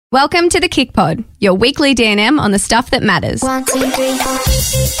Welcome to the Kick Pod, your weekly D&M on the stuff that matters. 1, 2, 3, 4.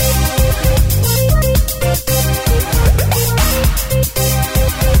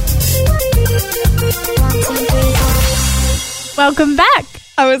 Welcome back.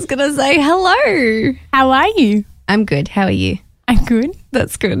 I was going to say hello. How are you? I'm good. How are you? I'm good.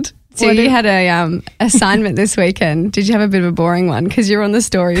 That's good. So you had a assignment this weekend. Did you have a bit of a boring one? Because you're on the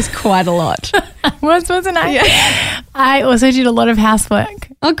stories quite a lot. Wasn't I? Yeah. I also did a lot of housework.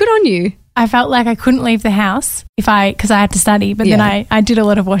 Oh, good on you. I felt like I couldn't leave the house because I had to study, but then I did a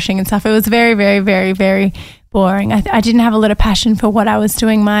lot of washing and stuff. It was very, very, very, very boring. I didn't have a lot of passion for what I was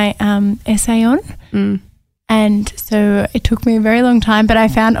doing my essay on. And so it took me a very long time, but I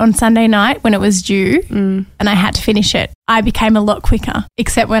found on Sunday night when it was due and I had to finish it, I became a lot quicker,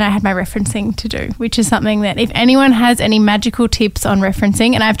 except when I had my referencing to do, which is something that if anyone has any magical tips on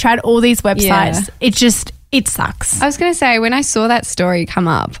referencing, and I've tried all these websites, it sucks. I was going to say, when I saw that story come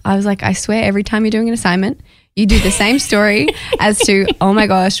up, I was like, I swear every time you're doing an assignment, you do the same story as to, oh my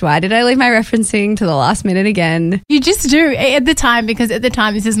gosh, why did I leave my referencing to the last minute again? You just do at the time, because at the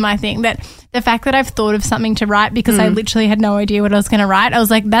time, this is my thing, that the fact that I've thought of something to write because I literally had no idea what I was going to write, I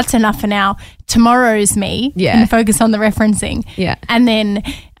was like, that's enough for now. Tomorrow's me and focus on the referencing. Yeah. And then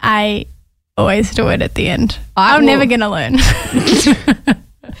I always do it at the end. I'm never going to learn.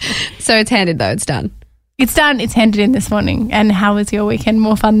 So it's handed though, it's done. It's done. It's handed in this morning. And how was your weekend?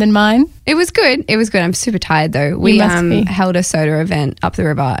 More fun than mine? It was good. I'm super tired though. We held a soda event up the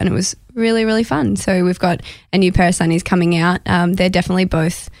river and it was really, really fun. So we've got a new pair of sunnies coming out. They're definitely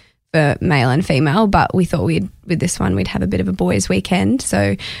both for male and female, but we thought with this one we'd have a bit of a boys' weekend.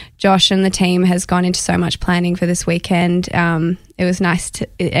 So Josh and the team has gone into so much planning for this weekend. It was nice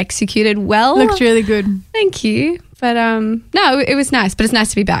it executed well. Looked really good. Thank you. But no, it was nice. But it's nice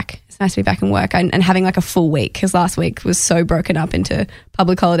to be back. It's nice to be back in work and having like a full week, because last week was so broken up into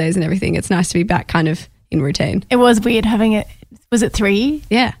public holidays and everything. It's nice to be back kind of in routine. It was weird having it. Was it 3?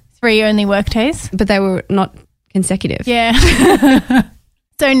 Yeah. 3 only work days? But they were not consecutive. Yeah.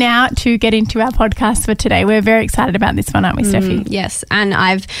 So now to get into our podcast for today. We're very excited about this one, aren't we, Steffi? Yes, and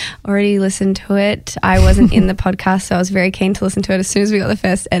I've already listened to it. I wasn't in the podcast, so I was very keen to listen to it as soon as we got the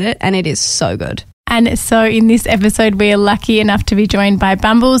first edit, and it is so good. And so in this episode, we are lucky enough to be joined by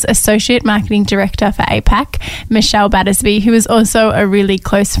Bumble's Associate Marketing Director for APAC, Michelle Battersby, who is also a really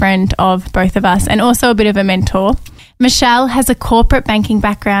close friend of both of us and also a bit of a mentor. Michelle has a corporate banking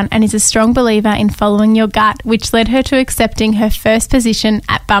background and is a strong believer in following your gut, which led her to accepting her first position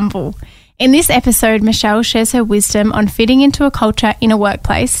at Bumble. In this episode, Michelle shares her wisdom on fitting into a culture in a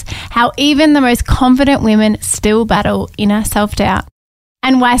workplace, how even the most confident women still battle inner self-doubt,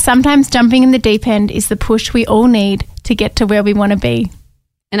 and why sometimes jumping in the deep end is the push we all need to get to where we want to be.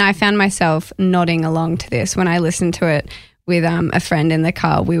 And I found myself nodding along to this when I listened to it with a friend in the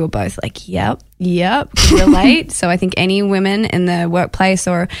car. We were both like, yep, relate. So I think any women in the workplace,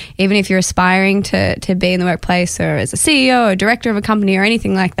 or even if you're aspiring to be in the workplace or as a CEO or director of a company or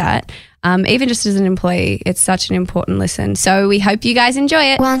anything like that, even just as an employee, it's such an important listen. So we hope you guys enjoy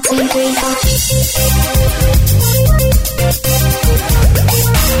it. 1, 2, 3, 4.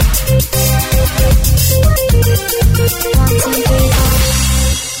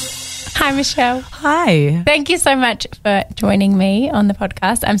 Hi, Michelle. Hi. Thank you so much for joining me on the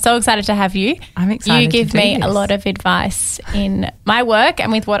podcast. I'm so excited to have you. I'm excited. You give to do me this. a lot of advice in my work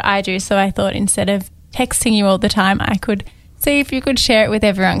and with what I do. So I thought instead of texting you all the time, I could see if you could share it with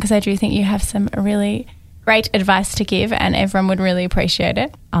everyone, because I do think you have some really great advice to give and everyone would really appreciate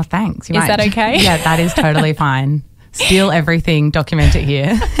it. Oh, thanks. Is that okay? Yeah, that is totally fine. Steal everything, document it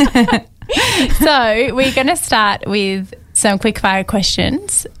here. So we're going to start with some quick fire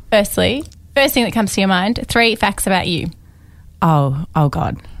questions. First thing that comes to your mind, 3 facts about you. Oh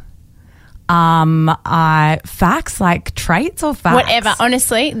God. Facts, like traits or facts? Whatever.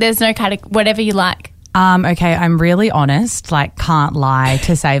 Honestly, there's no category. Whatever you like. Okay, I'm really honest, like can't lie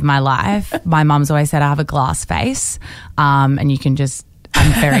to save my life. My mum's always said I have a glass face, and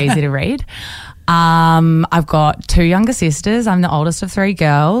I'm very easy to read. I've got 2 younger sisters. I'm the oldest of 3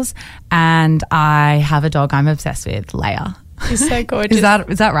 girls, and I have a dog I'm obsessed with, Leia. She's so gorgeous. Is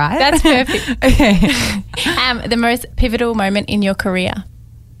that right? That's perfect. Okay. The most pivotal moment in your career?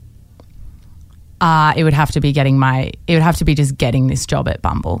 It would have to be just getting this job at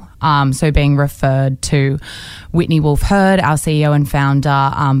Bumble. So being referred to Whitney Wolfe Herd, our CEO and founder,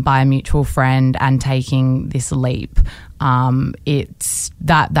 by a mutual friend, and taking this leap. It's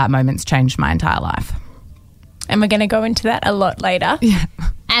that moment's changed my entire life. And we're going to go into that a lot later. Yeah.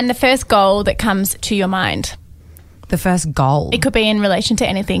 And the first goal that comes to your mind? The first goal? It could be in relation to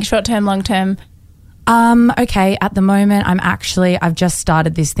anything, short term, long term. Okay, at the moment, I've just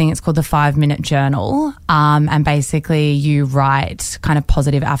started this thing. It's called the 5-minute journal. And basically you write kind of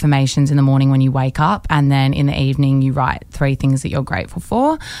positive affirmations in the morning when you wake up. And then in the evening, you write 3 things that you're grateful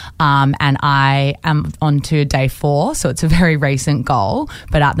for. And I am on to day 4. So it's a very recent goal.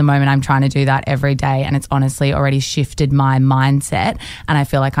 But at the moment, I'm trying to do that every day. And it's honestly already shifted my mindset. And I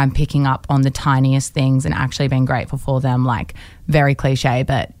feel like I'm picking up on the tiniest things and actually being grateful for them. Like, very cliche,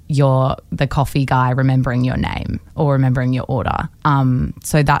 but you're the coffee guy remembering your name or remembering your order.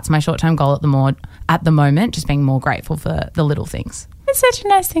 So that's my short-term goal at the moment, just being more grateful for the little things. It's such a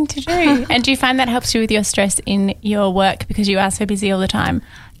nice thing to do. And do you find that helps you with your stress in your work because you are so busy all the time?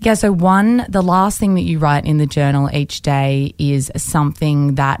 Yeah, so the last thing that you write in the journal each day is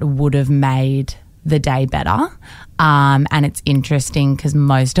something that would have made the day better. And it's interesting because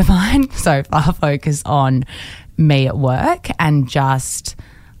most of mine so far focus on me at work and just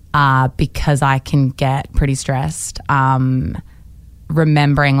because I can get pretty stressed,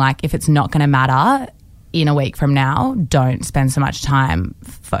 remembering like if it's not going to matter in a week from now, don't spend so much time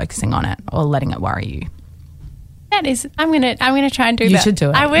focusing on it or letting it worry you. That is, I'm gonna try and do that. You should do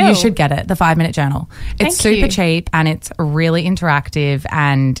it. I will. You should get it, the 5-minute journal. It's super cheap and it's really interactive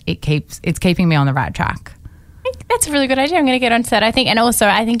and it's keeping me on the right track. I think that's a really good idea. I'm going to get onto that. I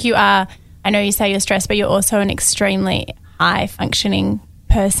think you are, I know you say you're stressed, but you're also an extremely high functioning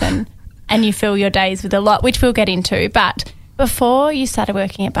person and you fill your days with a lot, which we'll get into. But before you started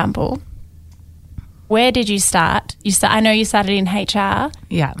working at Bumble, where did you start? I know you started in HR.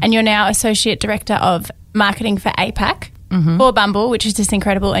 Yeah. And you're now Associate Director of Marketing for APAC for Bumble, which is just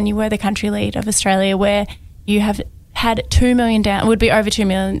incredible. And you were the country lead of Australia where you have had 2 million would be over 2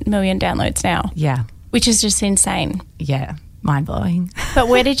 million downloads now. Yeah. Which is just insane. Yeah. Mind-blowing. But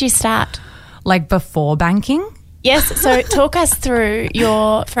where did you start? Like before banking? Yes. So talk us through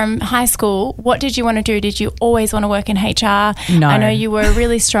from high school. What did you want to do? Did you always want to work in HR? No. I know you were a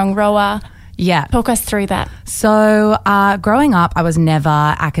really strong rower. Yeah. Talk us through that. So growing up, I was never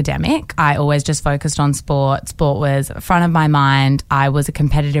academic. I always just focused on sport. Sport was front of my mind. I was a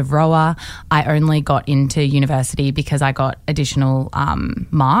competitive rower. I only got into university because I got additional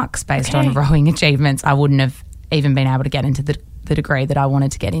marks based on rowing achievements. I wouldn't have even been able to get into the degree that I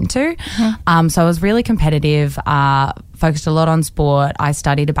wanted to get into. So I was really competitive, focused a lot on sport. I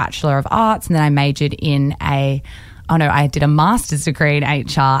studied a Bachelor of Arts and then I majored in I did a master's degree in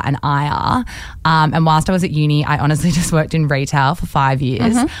HR and IR. And whilst I was at uni, I honestly just worked in retail for 5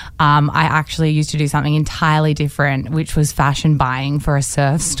 years. I actually used to do something entirely different, which was fashion buying for a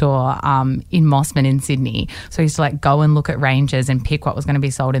surf store in Mossman in Sydney. So I used to like go and look at ranges and pick what was going to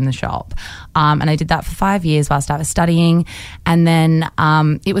be sold in the shop. And I did that for 5 years whilst I was studying. And then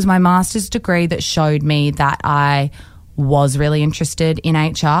it was my master's degree that showed me that I was really interested in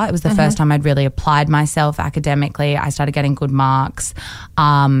HR. It was the first time I'd really applied myself academically. I started getting good marks.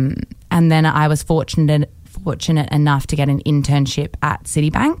 And then I was fortunate enough to get an internship at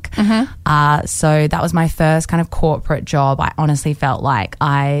Citibank. So that was my first kind of corporate job. I honestly felt like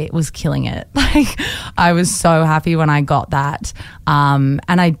I was killing it. Like I was so happy when I got that. And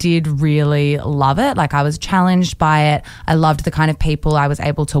I did really love it. Like I was challenged by it. I loved the kind of people I was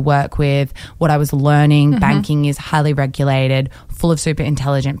able to work with, what I was learning. Banking is highly regulated, full of super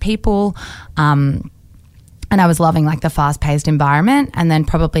intelligent people. And I was loving like the fast-paced environment. And then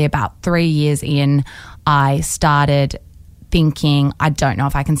probably about 3 years in, I started thinking, I don't know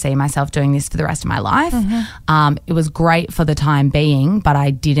if I can see myself doing this for the rest of my life. It was great for the time being, but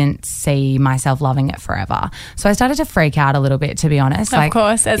I didn't see myself loving it forever. So I started to freak out a little bit, to be honest. Of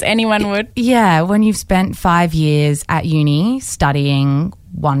course, as anyone would. Yeah, when you've spent 5 years at uni studying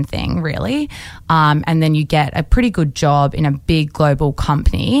one thing really, and then you get a pretty good job in a big global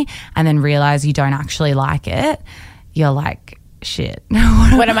company and then realize you don't actually like it, you're like, shit.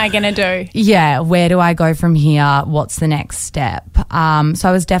 What am I going to do? Yeah, where do I go from here? What's the next step? So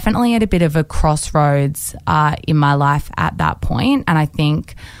I was definitely at a bit of a crossroads in my life at that point, and I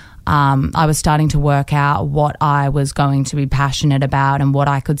think I was starting to work out what I was going to be passionate about and what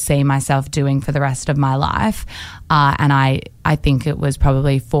I could see myself doing for the rest of my life. And I think it was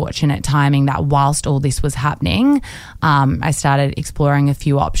probably fortunate timing that whilst all this was happening, I started exploring a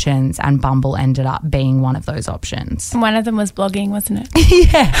few options and Bumble ended up being one of those options. And one of them was blogging, wasn't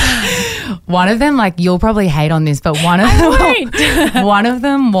it? Yeah. One of them, like you'll probably hate on this, but one of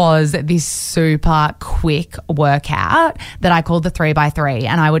them was this super quick workout that I called the 3x3,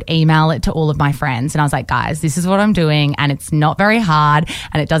 and I would email it to all of my friends. And I was like, guys, this is what I'm doing, and it's not very hard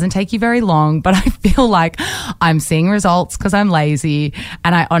and it doesn't take you very long, but I feel like I'm seeing results because I'm lazy.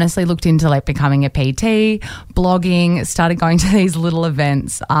 And I honestly looked into like becoming a PT, blogging, started going to these little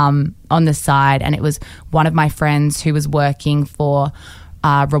events on the side. And it was one of my friends who was working for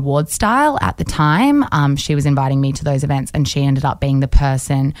Reward Style at the time. She was inviting me to those events, and she ended up being the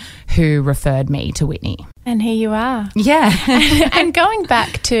person who referred me to Whitney. And here you are. Yeah. And going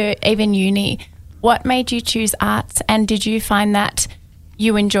back to even uni, what made you choose arts, and did you find that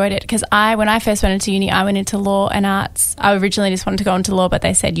you enjoyed it? Because when I first went into uni, I went into law and arts. I originally just wanted to go into law, but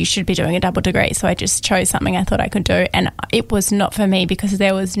they said you should be doing a double degree. So I just chose something I thought I could do, and it was not for me because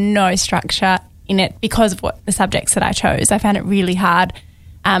there was no structure in it because of what the subjects that I chose. I found it really hard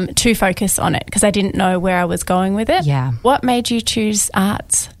to focus on it because I didn't know where I was going with it. Yeah. What made you choose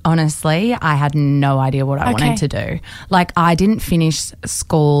arts? Honestly, I had no idea what I wanted to do. Like, I didn't finish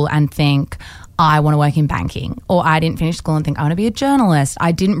school and think I want to work in banking, or I didn't finish school and think I want to be a journalist.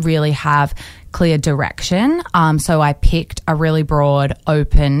 I didn't really have clear direction. So I picked a really broad,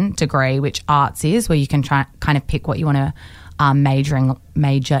 open degree, which arts is, where you can try kind of pick what you want to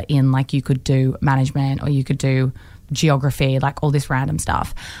major in. Like, you could do management, or you could do geography, like all this random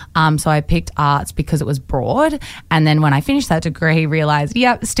stuff. So I picked arts because it was broad. And then when I finished that degree, realized,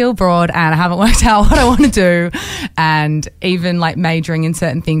 yep, still broad, and I haven't worked out what I want to do. And even like majoring in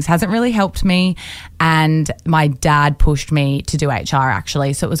certain things hasn't really helped me. And my dad pushed me to do HR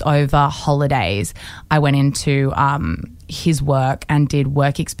actually. So it was over holidays. I went into his work and did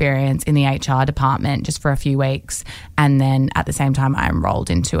work experience in the HR department just for a few weeks. And then at the same time, I enrolled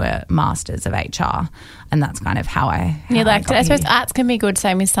into a master's of HR. And that's kind of how I liked it. I suppose arts can be good,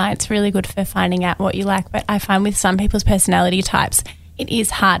 same with science, really good for finding out what you like. But I find with some people's personality types, it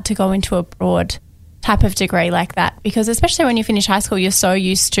is hard to go into a broad type of degree like that, because especially when you finish high school, you're so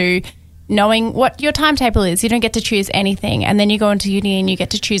used to knowing what your timetable is. You don't get to choose anything, and then you go into uni and you get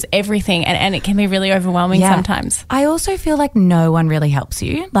to choose everything, and it can be really overwhelming sometimes. I also feel like no one really helps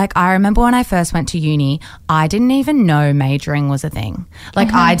you. Like, I remember when I first went to uni, I didn't even know majoring was a thing.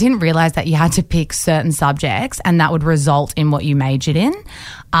 Like, I didn't realize that you had to pick certain subjects and that would result in what you majored in.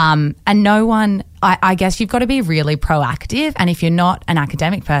 And no one, I guess you've got to be really proactive. And if you're not an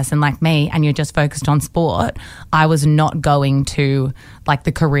academic person like me and you're just focused on sport, I was not going to like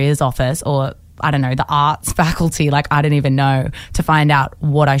the careers office or I don't know, the arts faculty. Like, I didn't even know to find out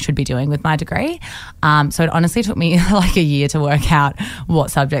what I should be doing with my degree. So it honestly took me like a year to work out what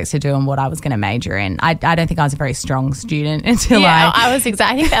subjects to do and what I was going to major in. I don't think I was a very strong student until I was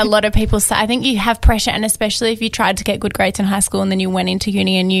I think that a lot of people say, I think you have pressure, and especially if you tried to get good grades in high school and then you went into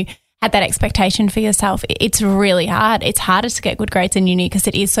uni and you had that expectation for yourself, it's really hard. It's harder to get good grades in uni because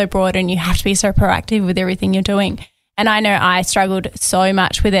it is so broad and you have to be so proactive with everything you're doing. And I know I struggled so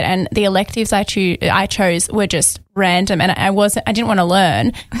much with it, and the electives I chose were just random, and I didn't want to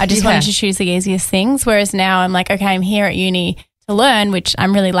learn. I just wanted to choose the easiest things. Whereas now I'm like, okay, I'm here at uni to learn, which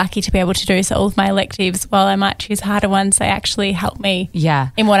I'm really lucky to be able to do. So all of my electives, while I might choose harder ones, they actually help me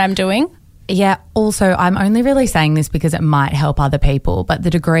in what I'm doing. Yeah. Also, I'm only really saying this because it might help other people, but the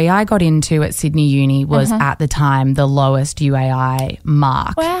degree I got into at Sydney Uni was at the time the lowest UAI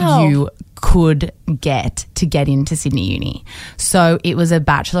mark you could get to get into Sydney Uni. So it was a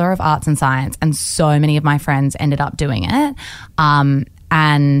Bachelor of Arts and Science, and so many of my friends ended up doing it.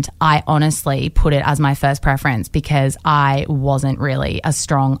 And I honestly put it as my first preference because I wasn't really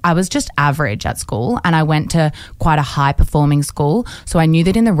I was just average at school, and I went to quite a high performing school. So I knew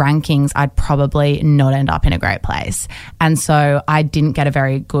that in the rankings, I'd probably not end up in a great place. And so I didn't get a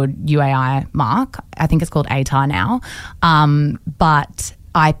very good UAI mark. I think it's called ATAR now. But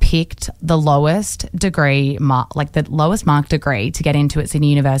I picked the lowest degree like the lowest mark degree to get into at Sydney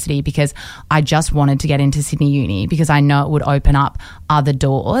University because I just wanted to get into Sydney Uni because I know it would open up other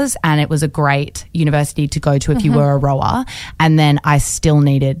doors, and it was a great university to go to if you were a rower. And then I still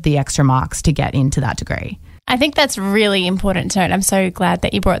needed the extra marks to get into that degree. I think that's really important to note. I'm so glad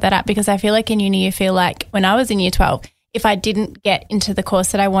that you brought that up, because I feel like in uni you feel like when I was in year 12, if I didn't get into the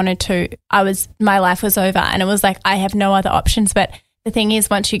course that I wanted to, my life was over, and it was like I have no other options. But the thing is,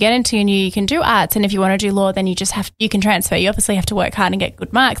 once you get into uni, you can do arts, and if you want to do law, then you can transfer. You obviously have to work hard and get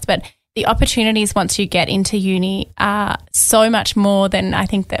good marks, but the opportunities once you get into uni are so much more than I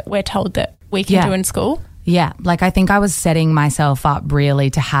think that we're told that we can do in school. Yeah, like I think I was setting myself up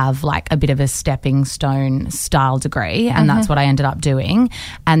really to have like a bit of a stepping stone style degree, and that's what I ended up doing.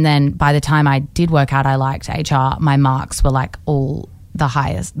 And then by the time I did work out I liked HR, my marks were like all the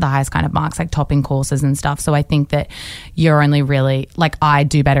highest kind of marks, like topping courses and stuff. So I think that you're only really, like, I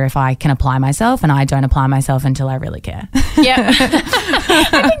do better if I can apply myself, and I don't apply myself until I really care. Yeah.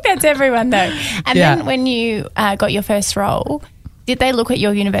 I think that's everyone though. And then when you got your first role, did they look at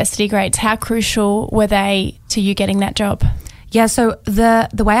your university grades? How crucial were they to you getting that job? Yeah, so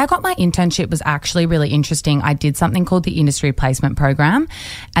the way I got my internship was actually really interesting. I did something called the Industry Placement Program,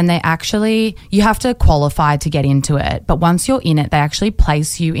 and you have to qualify to get into it. But once you're in it, they actually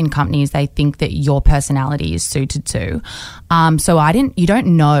place you in companies they think that your personality is suited to. So you don't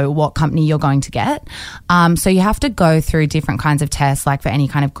know what company you're going to get. So you have to go through different kinds of tests, like for any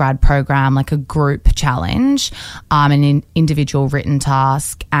kind of grad program, like a group challenge, an individual written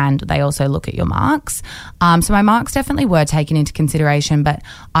task, and they also look at your marks. So my marks definitely were taken into consideration, but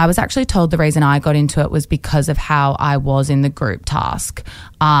I was actually told the reason I got into it was because of how I was in the group task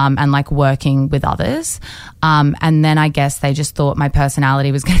and like working with others. And then I guess they just thought my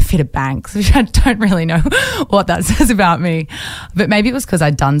personality was going to fit a bank, which I don't really know what that says about me. But maybe it was because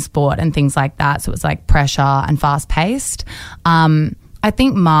I'd done sport and things like that. So it was like pressure and fast paced. I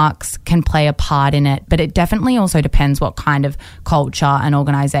think marks can play a part in it, but it definitely also depends what kind of culture and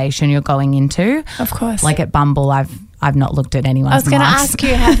organisation you're going into. Of course. Like at Bumble, I've not looked at anyone's marks. I was going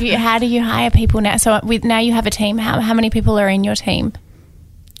to ask you, how do you hire people now? So now you have a team. How many people are in your team?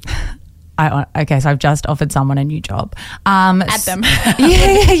 Okay, so I've just offered someone a new job. Add them.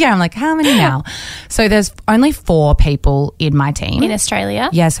 Yeah. I'm like, how many now? So there's only 4 people in my team. In Australia?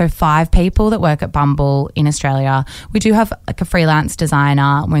 Yeah, so 5 people that work at Bumble in Australia. We do have like a freelance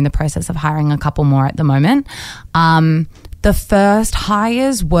designer. We're in the process of hiring a couple more at the moment. The first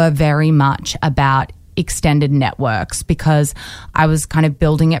hires were very much about extended networks because I was kind of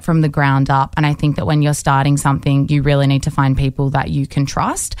building it from the ground up, and I think that when you're starting something, you really need to find people that you can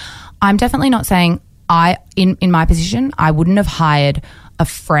trust. I'm definitely not saying in my position, I wouldn't have hired a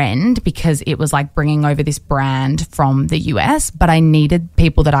friend because it was like bringing over this brand from the US, but I needed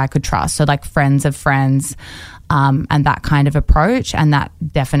people that I could trust. So like friends of friends and that kind of approach, and that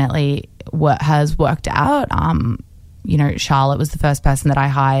definitely has worked out. You know, Charlotte was the first person that I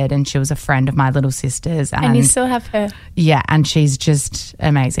hired, and she was a friend of my little sister's. And you still have her. Yeah, and she's just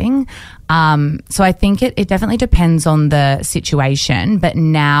amazing. So I think it definitely depends on the situation, but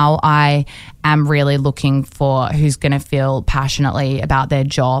now I am really looking for who's going to feel passionately about their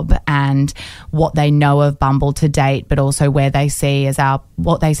job and what they know of Bumble to date, but also where they see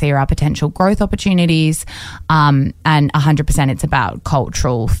what they see are our potential growth opportunities. And 100% it's about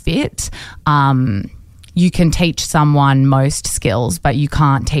cultural fit. You can teach someone most skills, but you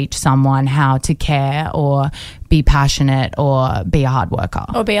can't teach someone how to care or be passionate or be a hard worker.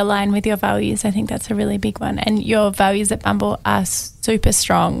 Or be aligned with your values. I think that's a really big one. And your values at Bumble are super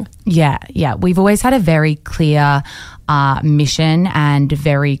strong. Yeah. We've always had a very clear mission and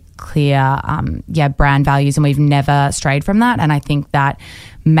very clear brand values, and we've never strayed from that. And I think that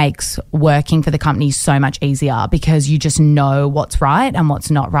makes working for the company so much easier because you just know what's right and what's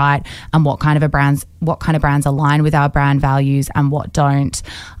not right, and what kind of brands align with our brand values and what don't.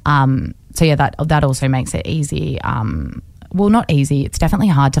 So yeah, that also makes it easy. Well, not easy. It's definitely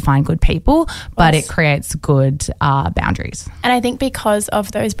hard to find good people, but it creates good boundaries. And I think because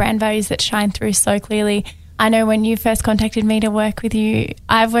of those brand values that shine through so clearly, I know when you first contacted me to work with you,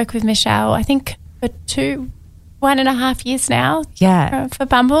 I've worked with Michelle, I think for 1.5 years now. Yeah. For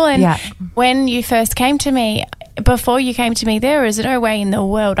Bumble. And when you first came to me, before you came to me, there was no way in the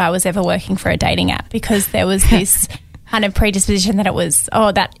world I was ever working for a dating app, because there was this kind of predisposition that it was,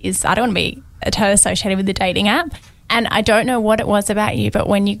 I don't want to be associated with the dating app. And I don't know what it was about you, but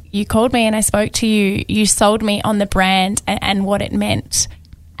when you called me and I spoke to you, you sold me on the brand and what it meant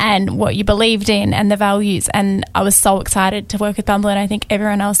and what you believed in and the values. And I was so excited to work with Bumble, and I think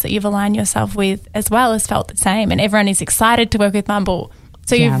everyone else that you've aligned yourself with as well has felt the same, and everyone is excited to work with Bumble.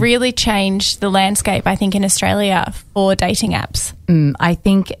 So you've really changed the landscape, I think, in Australia for dating apps. I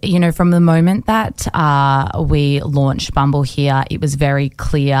think, from the moment that we launched Bumble here, it was very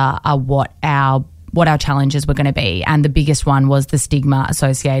clear what our challenges were going to be. And the biggest one was the stigma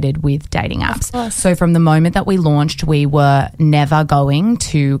associated with dating apps. So from the moment that we launched, we were never going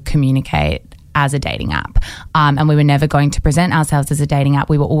to communicate as a dating app. And we were never going to present ourselves as a dating app.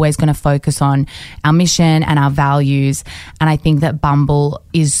 We were always going to focus on our mission and our values. And I think that Bumble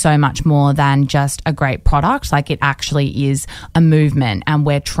is so much more than just a great product. Like, it actually is a movement, and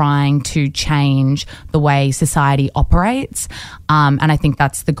we're trying to change the way society operates. And I think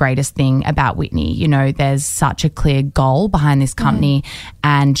that's the greatest thing about Whitney. There's such a clear goal behind this company,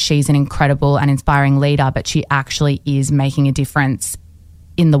 and she's an incredible and inspiring leader, but she actually is making a difference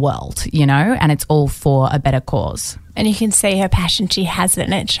in the world, and it's all for a better cause. And you can see her passion. She has it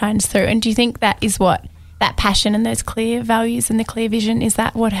and it shines through. And do you think that is what, that passion and those clear values and the clear vision, is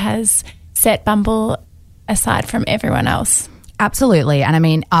that what has set Bumble aside from everyone else? Absolutely. And I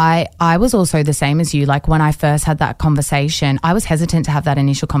mean, I was also the same as you. Like when I first had that conversation, I was hesitant to have that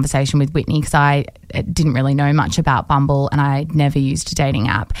initial conversation with Whitney because I didn't really know much about Bumble and I never used a dating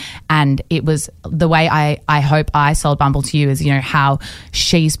app. And it was the way I hope I sold Bumble to you is, you know, how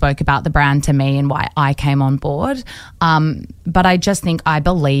she spoke about the brand to me and why I came on board. But I just think I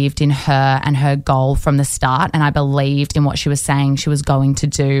believed in her and her goal from the start, and I believed in what she was saying she was going to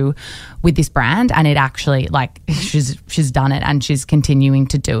do with this brand, and it actually, like, she's done it and she's continuing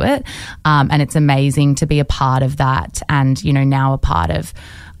to do it. And it's amazing to be a part of that, and, you know, now a part of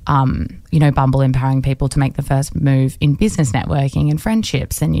you know, Bumble empowering people to make the first move in business networking and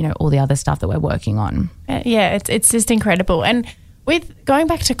friendships and, you know, all the other stuff that we're working on. Yeah, it's just incredible. And with going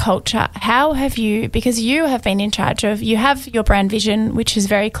back to culture, how have you, because you have been in charge of, you have your brand vision, which is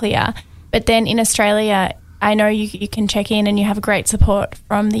very clear, but then in Australia, I know you can check in and you have great support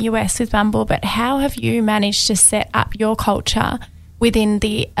from the US with Bumble, but how have you managed to set up your culture within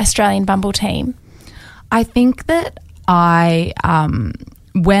the Australian Bumble team? I think that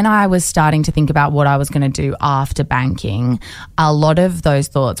when I was starting to think about what I was going to do after banking, a lot of those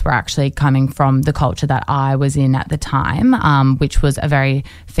thoughts were actually coming from the culture that I was in at the time, which was a very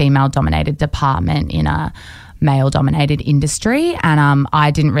female-dominated department in a male-dominated industry. And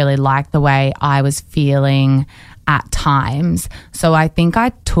I didn't really like the way I was feeling at times. So I think I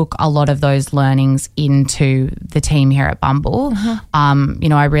took a lot of those learnings into the team here at Bumble. You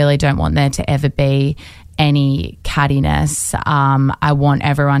know, I really don't want there to ever be any cattiness. I want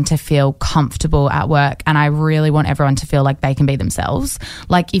everyone to feel comfortable at work, and I really want everyone to feel like they can be themselves.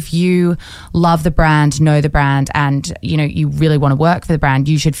 Like if you love the brand, know the brand, and, you know, you really want to work for the brand,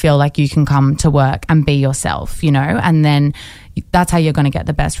 you should feel like you can come to work and be yourself, you know, and then that's how you're going to get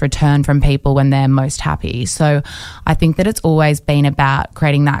the best return from people when they're most happy. So I think that it's always been about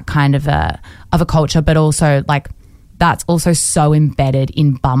creating that kind of a culture, but also like that's also so embedded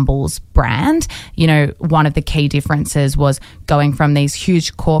in Bumble's brand. You know, one of the key differences was going from these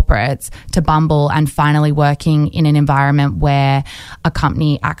huge corporates to Bumble and finally working in an environment where a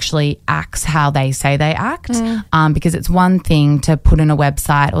company actually acts how they say they act. Because it's one thing to put in a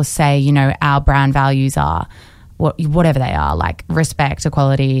website or say, you know, our brand values are whatever they are, like respect,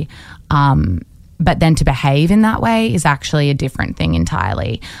 equality, but then to behave in that way is actually a different thing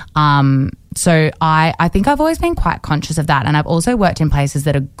entirely. So I think I've always been quite conscious of that, and I've also worked in places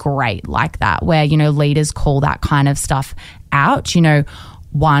that are great like that, where, you know, leaders call that kind of stuff out. You know,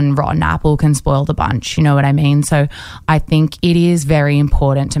 one rotten apple can spoil the bunch, you know what I mean? So I think it is very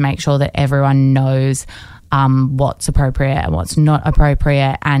important to make sure that everyone knows what's appropriate and what's not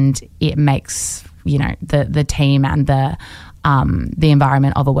appropriate, and it makes, you know, the team and the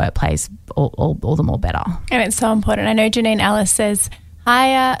environment of a workplace all the more better. And it's so important. I know Janine Ellis says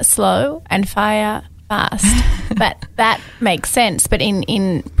hire slow and fire fast, but that makes sense. But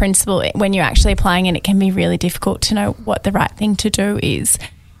in principle, when you're actually applying it, it can be really difficult to know what the right thing to do is.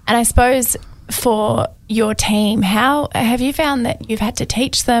 And I suppose for your team, how have you found that you've had to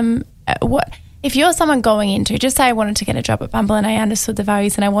teach them what, if you're someone going into, just say I wanted to get a job at Bumble and I understood the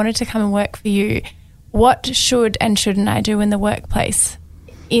values and I wanted to come and work for you, what should and shouldn't I do in the workplace,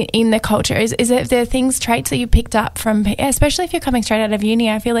 in the culture? Is there things, traits that you picked up from, especially if you're coming straight out of uni?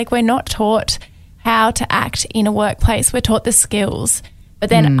 I feel like we're not taught how to act in a workplace. We're taught the skills. But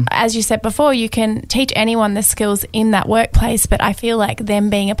then, as you said before, you can teach anyone the skills in that workplace, but I feel like them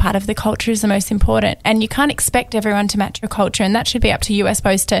being a part of the culture is the most important. And you can't expect everyone to match your culture, and that should be up to you, I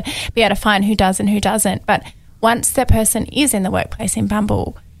suppose, to be able to find who does and who doesn't. But once that person is in the workplace in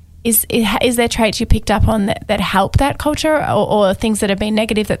Bumble, is there traits you picked up on that help that culture, or things that have been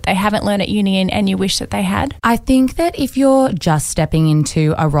negative that they haven't learned at uni and you wish that they had? I think that if you're just stepping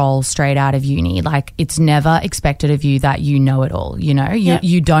into a role straight out of uni, like, it's never expected of you that you know it all, you know?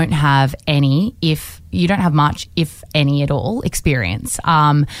 You don't have you don't have much, if any at all, experience.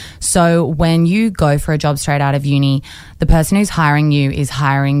 So when you go for a job straight out of uni, the person who's hiring you is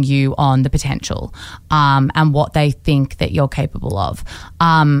hiring you on the potential and what they think that you're capable of.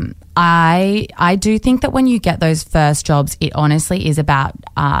 I do think that when you get those first jobs, it honestly is about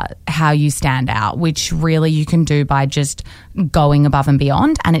how you stand out, which really you can do by just going above and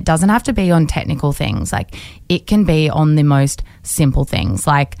beyond. And it doesn't have to be on technical things. Like, it can be on the most simple things,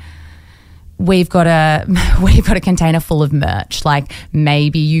 like, we've got a container full of merch. Like,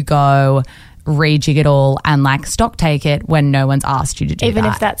 maybe you go rejig it all and like stock take it when no one's asked you to do even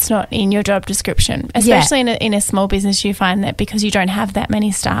that. If that's not in your job description, especially in a small business, you find that because you don't have that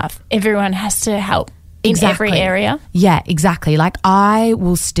many staff, everyone has to help in every area. Yeah, exactly. Like I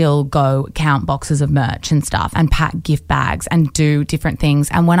will still go count boxes of merch and stuff and pack gift bags and do different things.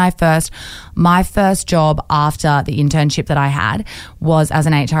 And when my first job after the internship that I had was as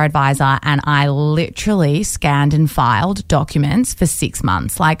an HR advisor, and I literally scanned and filed documents for 6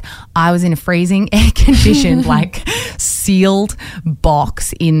 months. Like I was in a freezing, air-conditioned, like sealed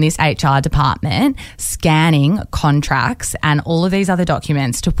box in this HR department, scanning contracts and all of these other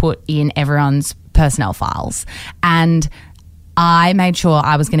documents to put in everyone's personnel files. And I made sure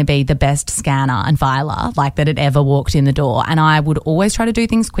I was going to be the best scanner and filer like that had ever walked in the door. And I would always try to do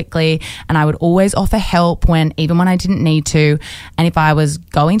things quickly, and I would always offer help even when I didn't need to. And if I was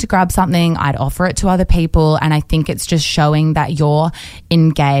going to grab something, I'd offer it to other people. And I think it's just showing that you're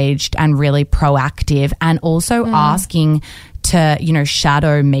engaged and really proactive, and also asking to,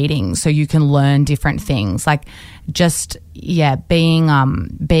 shadow meetings so you can learn different things. Like just, being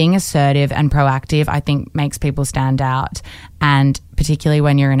assertive and proactive, I think makes people stand out. And particularly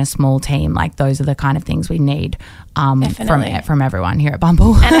when you're in a small team, like those are the kind of things we need from everyone here at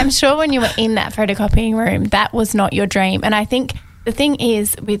Bumble. And I'm sure when you were in that photocopying room, that was not your dream. And I think the thing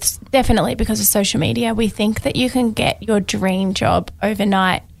is, definitely because of social media, we think that you can get your dream job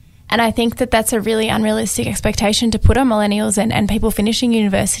overnight. And I think that that's a really unrealistic expectation to put on millennials and people finishing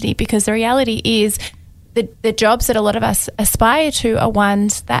university, because the reality is the jobs that a lot of us aspire to are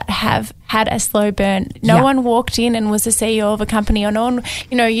ones that have had a slow burn. No one walked in and was the CEO of a company, or no one,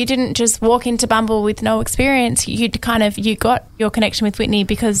 you didn't just walk into Bumble with no experience. You got your connection with Whitney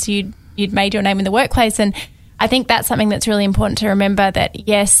because you'd made your name in the workplace. And I think that's something that's really important to remember, that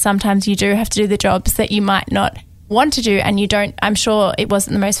yes, sometimes you do have to do the jobs that you might not want to do, and you don't. I'm sure it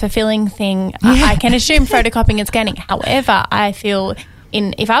wasn't the most fulfilling thing. I can assume photocopying and scanning. However, I feel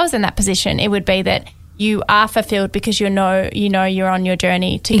if I was in that position, it would be that you are fulfilled because you know you're on your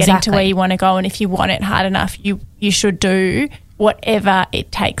journey to getting to where you want to go, and if you want it hard enough, you should do whatever it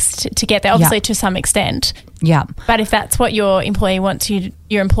takes to get there. Obviously, to some extent. Yeah. But if that's what your employer wants you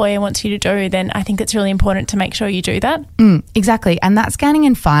to do, then I think it's really important to make sure you do that. Exactly. And that scanning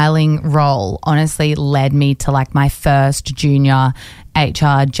and filing role honestly led me to like my first junior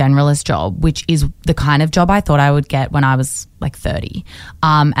HR generalist job, which is the kind of job I thought I would get when I was like 30.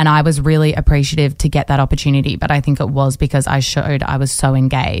 And I was really appreciative to get that opportunity, but I think it was because I showed I was so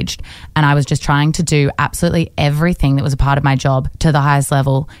engaged, and I was just trying to do absolutely everything that was a part of my job to the highest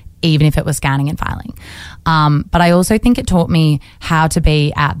level, even if it was scanning and filing. But I also think it taught me how to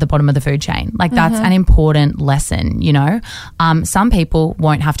be at the bottom of the food chain. Like that's an important lesson, Some people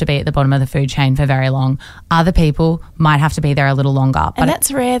won't have to be at the bottom of the food chain for very long. Other people might have to be there a little longer. And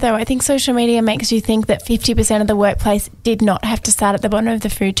that's rare though. I think social media makes you think that 50% of the workplace did not have to start at the bottom of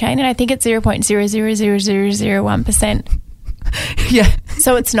the food chain. And I think it's 0.0000001%. Yeah.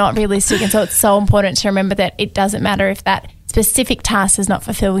 So it's not realistic. And so it's so important to remember that it doesn't matter if that specific task does not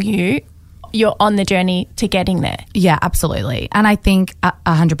fulfill you, you're on the journey to getting there. Yeah, absolutely. And I think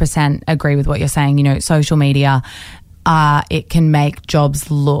 100% agree with what you're saying. Social media, it can make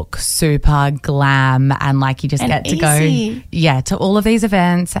jobs look super glam, and like you just get to easy. go to all of these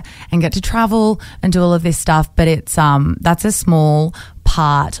events and get to travel and do all of this stuff. But it's that's a small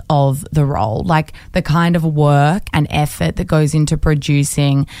part of the role. Like the kind of work and effort that goes into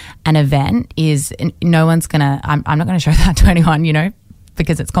producing an event is no one's gonna, I'm not gonna show that to anyone,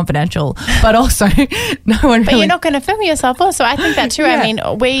 because it's confidential, but also no one But you're not going to film yourself also. I think that too. I mean,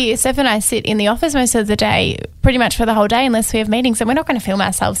 Steph and I sit in the office most of the day, pretty much for the whole day, unless we have meetings, and we're not going to film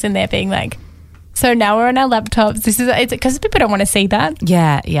ourselves in there being like, so now we're on our laptops. It's because people don't want to see that.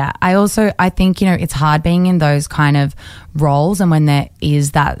 Yeah. I think, it's hard being in those kind of roles, and when there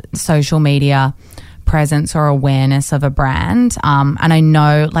is that social media presence or awareness of a brand. And I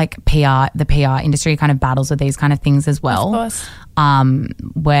know like the PR industry kind of battles with these kind of things as well. Of course.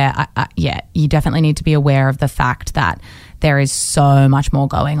 Where you definitely need to be aware of the fact that there is so much more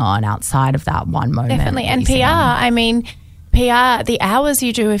going on outside of that one moment. Definitely. And PR, the hours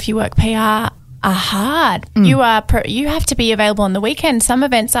you do if you work PR are hard. You have to be available on the weekend. Some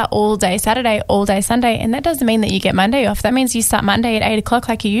events are all day Saturday, all day Sunday, and that doesn't mean that you get Monday off. That means you start Monday at 8 o'clock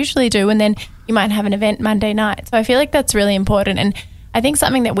like you usually do, and then you might have an event Monday night. So I feel like that's really important. And I think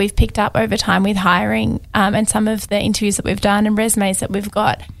something that we've picked up over time with hiring and some of the interviews that we've done and resumes that we've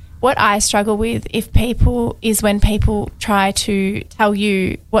got, what I struggle with is when people try to tell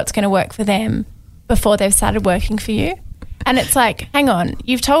you what's going to work for them before they've started working for you. And it's like, hang on,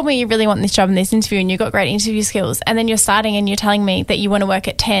 you've told me you really want this job in this interview and you've got great interview skills, and then you're starting and you're telling me that you want to work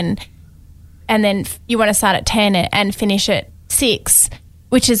at 10 and then you want to start at 10 and finish at 6.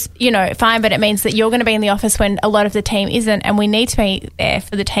 which is, fine, but it means that you're going to be in the office when a lot of the team isn't, and we need to be there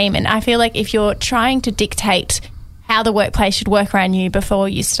for the team. And I feel like if you're trying to dictate how the workplace should work around you before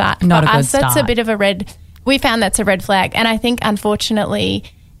you start, not for a good us, start. that's a bit of we found that's a red flag. And I think, unfortunately,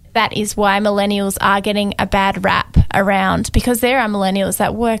 that is why millennials are getting a bad rap around, because there are millennials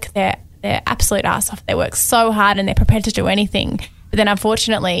that work their absolute ass off. They work so hard and they're prepared to do anything. But then,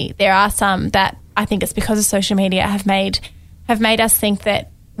 unfortunately, there are some that I think it's because of social media have made us think that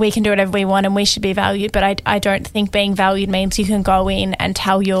we can do whatever we want and we should be valued. But I don't think being valued means you can go in and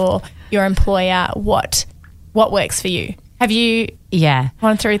tell your employer what works for you. Have you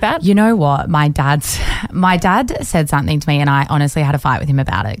gone through that? You know what? My dad said something to me, and I honestly had a fight with him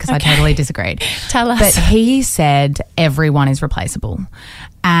about it because I totally disagreed. Tell us. But he said everyone is replaceable,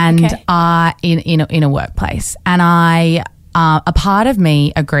 and in a workplace, and a part of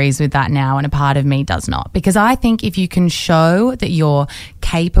me agrees with that now and a part of me does not, because I think if you can show that you're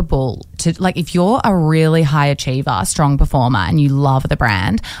capable to, like, if you're a really high achiever, strong performer and you love the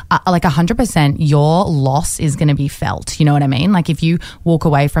brand, like 100% your loss is going to be felt. You know what I mean? Like, if you walk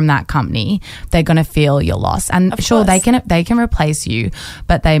away from that company, they're going to feel your loss. And sure, they can replace you,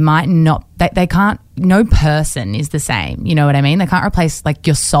 but they might not, they can't, no person is the same. You know what I mean? They can't replace like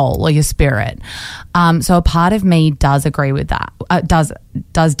your soul or your spirit. So a part of me does agree with that,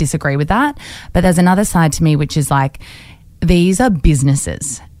 does disagree with that. But there's another side to me, which is like, these are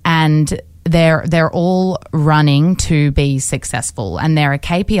businesses and they're all running to be successful, and there are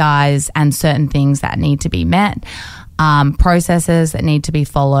KPIs and certain things that need to be met, processes that need to be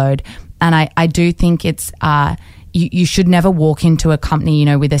followed. And I do think it's you should never walk into a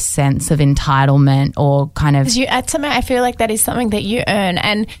company, with a sense of entitlement or kind of. I feel like that is something that you earn,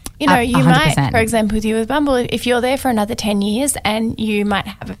 and you 100%. might, for example, with you with Bumble, if you're there for another 10 years and you might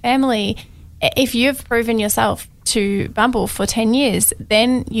have a family, if you've proven yourself to Bumble for 10 years,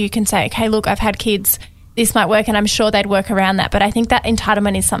 then you can say, okay, look, I've had kids, this might work, and I'm sure they'd work around that. But I think that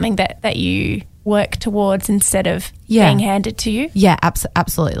entitlement is something that you work towards instead of being handed to you. Yeah,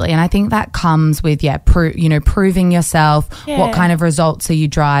 absolutely. And I think that comes with, proving yourself. Yeah. What kind of results are you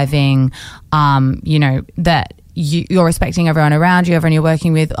driving? That you're respecting everyone around you, everyone you're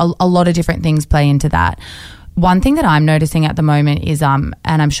working with. A lot of different things play into that. One thing that I'm noticing at the moment is, and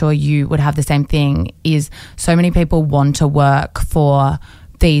I'm sure you would have the same thing, is so many people want to work for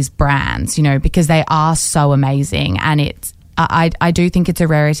these brands, because they are so amazing. And I do think it's a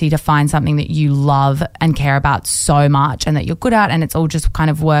rarity to find something that you love and care about so much and that you're good at, and it's all just kind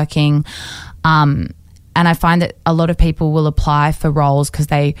of working. And I find that a lot of people will apply for roles because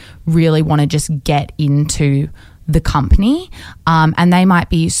they really want to just get into the company, and they might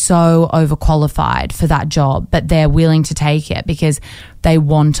be so overqualified for that job, but they're willing to take it because they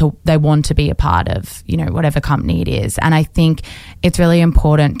want to be a part of whatever company it is. And I think it's really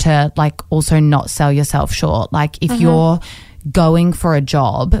important to like also not sell yourself short. Like, if you're going for a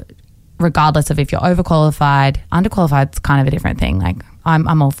job, regardless of if you're overqualified, underqualified, it's kind of a different thing. Like,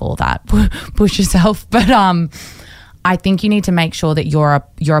 I'm all for that. Push yourself, but I think you need to make sure that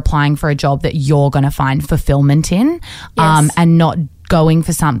you're applying for a job that you're going to find fulfillment in, and not going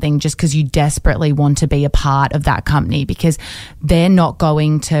for something just because you desperately want to be a part of that company, because they're not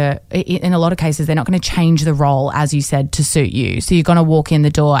going to, in a lot of cases, they're not going to change the role, as you said, to suit you. So you're going to walk in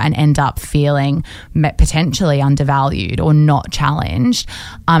the door and end up feeling potentially undervalued or not challenged,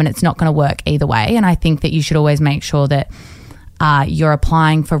 and it's not going to work either way. And I think that you should always make sure that you're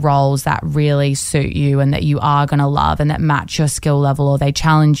applying for roles that really suit you and that you are going to love and that match your skill level, or they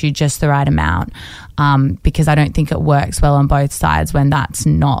challenge you just the right amount, because I don't think it works well on both sides when that's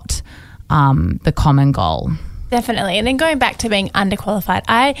not the common goal. Definitely. And then going back to being underqualified,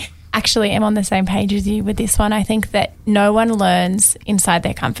 I actually am on the same page as you with this one. I think that no one learns inside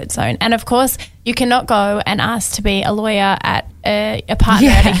their comfort zone. And of course, you cannot go and ask to be a lawyer at a partner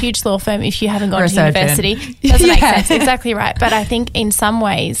at a huge law firm if you haven't gone to university. Doesn't make sense. Exactly right. But I think in some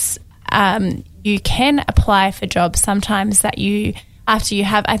ways, you can apply for jobs sometimes that after you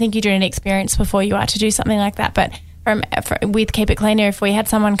have, I think you do an experience before you are to do something like that. But with Keep It Cleaner, if we had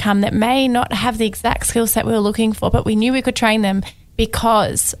someone come that may not have the exact skill set we were looking for, but we knew we could train them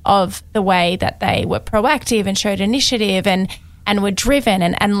because of the way that they were proactive and showed initiative and were driven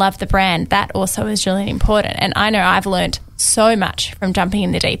and loved the brand, that also is really important. And I know I've learned so much from jumping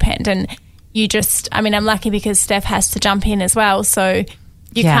in the deep end. And I'm lucky because Steph has to jump in as well. So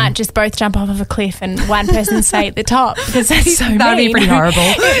you can't just both jump off of a cliff and one person stay at the top, because that's so mean. That would be pretty horrible.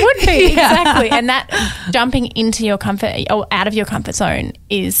 It would be, exactly. And that jumping into your comfort or out of your comfort zone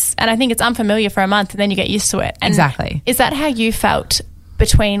is, and I think it's unfamiliar for a month and then you get used to it. And exactly. Is that how you felt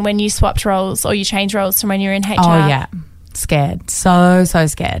between when you swapped roles or you changed roles from when you were in HR? Oh, yeah. Scared. So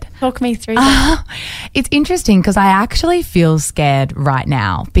scared. Talk me through that. It's interesting because I actually feel scared right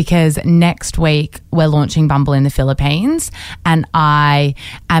now because next week we're launching Bumble in the Philippines and I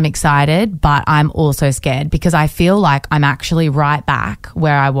am excited, but I'm also scared because I feel like I'm actually right back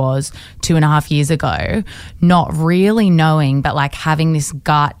where I was 2.5 years ago, not really knowing, but like having this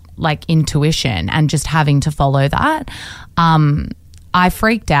gut like intuition and just having to follow that. I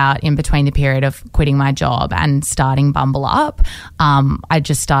freaked out in between the period of quitting my job and starting Bumble Up. I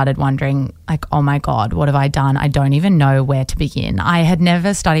just started wondering like, oh my God, what have I done? I don't even know where to begin. I had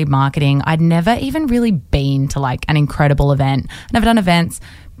never studied marketing. I'd never even really been to like an incredible event. Never done events,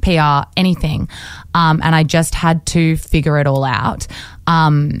 PR, anything. And I just had to figure it all out.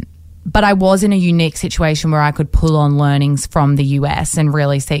 But I was in a unique situation where I could pull on learnings from the US and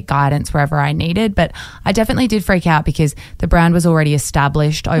really seek guidance wherever I needed. But I definitely did freak out because the brand was already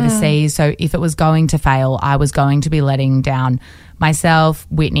established overseas. So if it was going to fail, I was going to be letting down myself,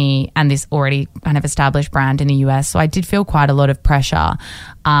 Whitney, and this already kind of established brand in the US. So I did feel quite a lot of pressure.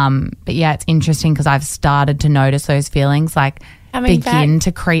 But yeah, it's interesting because I've started to notice those feelings like begin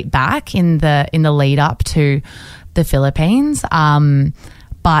to creep back in the lead up to the Philippines.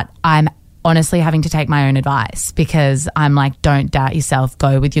 But I'm honestly having to take my own advice because I'm like, don't doubt yourself.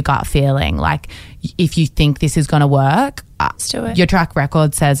 Go with your gut feeling. Like if you think this is going to work, Let's do it. Your track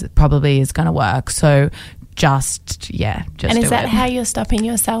record says it probably is going to work. So just And is that how you're stopping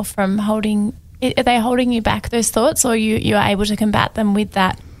yourself from holding, are they holding you back, those thoughts, or you're able to combat them with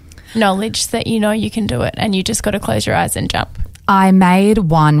that knowledge that you know you can do it and you just got to close your eyes and jump? I made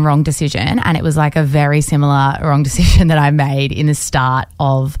one wrong decision and it was like a very similar wrong decision that I made in the start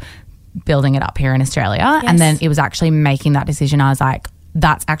of building it up here in Australia. Yes. And then it was actually making that decision. I was like,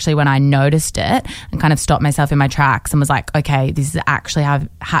 that's actually when I noticed it and kind of stopped myself in my tracks and was like, okay, this is actually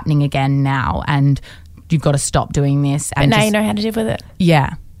happening again now and you've got to stop doing this. But now you know how to deal with it.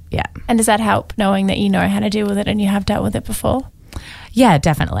 Yeah. And does that help knowing that you know how to deal with it and you have dealt with it before? Yeah,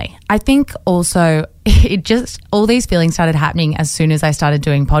 definitely. I think also all these feelings started happening as soon as I started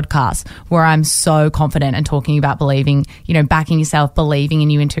doing podcasts where I'm so confident and talking about believing, backing yourself, believing in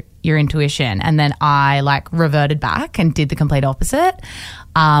your intuition. And then I like reverted back and did the complete opposite.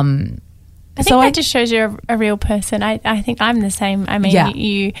 I think that just shows you're a real person. I think I'm the same. I mean,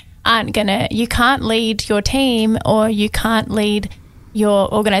 you can't lead your team or you can't lead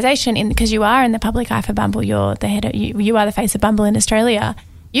your organisation because you are in the public eye for Bumble. You're the head. You are the face of Bumble in Australia.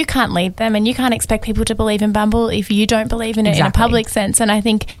 You can't lead them and you can't expect people to believe in Bumble if you don't believe in it in a public sense. And I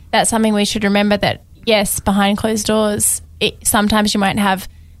think that's something we should remember that, yes, behind closed doors, sometimes you might have,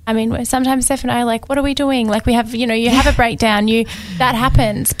 sometimes Steph and I are like, what are we doing? Like we have, you have a breakdown, that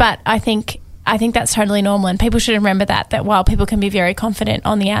happens. But I think that's totally normal and people should remember that while people can be very confident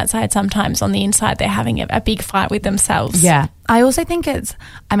on the outside, sometimes on the inside they're having a big fight with themselves. Yeah. I also think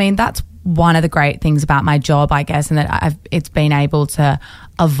that's one of the great things about my job, I guess, and that it's been able to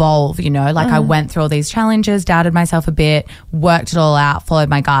evolve, I went through all these challenges, doubted myself a bit, worked it all out, followed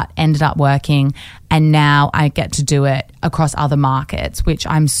my gut, ended up working, and now I get to do it across other markets, which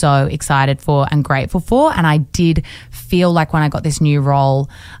I'm so excited for and grateful for. And I did feel like when I got this new role,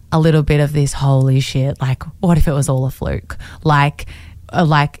 a little bit of this, holy shit, like what if it was all a fluke? Like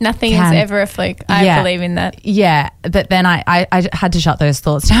nothing is ever a fluke. I believe in that. Yeah, but then I had to shut those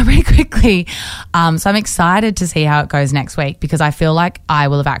thoughts down pretty quickly. So I'm excited to see how it goes next week because I feel like I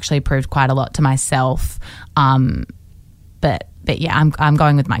will have actually proved quite a lot to myself. But yeah, I'm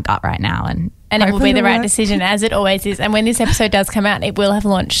going with my gut right now and it will be the right decision as it always is. And when this episode does come out, it will have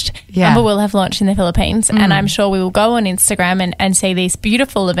launched. Yeah. Bumble will have launched in the Philippines. And I'm sure we will go on Instagram and see this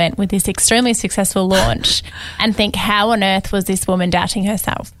beautiful event with this extremely successful launch and think, how on earth was this woman doubting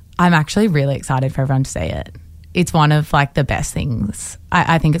herself? I'm actually really excited for everyone to see it. It's one of like the best things.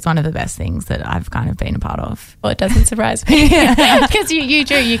 I think it's one of the best things that I've kind of been a part of. Well, it doesn't surprise me because you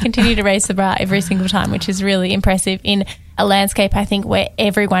do. You continue to raise the bar every single time, which is really impressive in a landscape, I think, where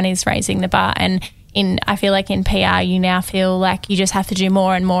everyone is raising the bar. And I feel like in PR, you now feel like you just have to do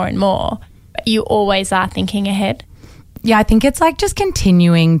more and more and more. But you always are thinking ahead. Yeah, I think it's like just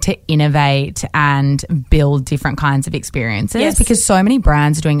continuing to innovate and build different kinds of experiences because so many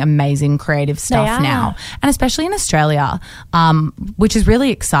brands are doing amazing creative stuff now, and especially in Australia, which is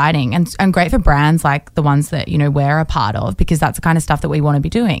really exciting and great for brands like the ones that, we're a part of because that's the kind of stuff that we want to be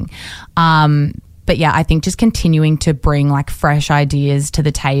doing. But yeah, I think just continuing to bring like fresh ideas to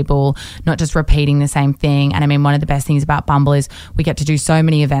the table, not just repeating the same thing. And I mean, one of the best things about Bumble is we get to do so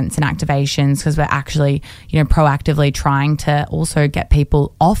many events and activations because we're actually, proactively trying to also get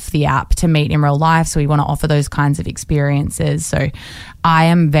people off the app to meet in real life. So we want to offer those kinds of experiences. So I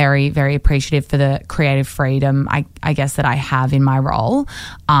am very, very appreciative for the creative freedom, I guess, that I have in my role.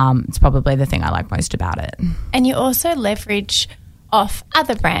 It's probably the thing I like most about it. And you also leverage off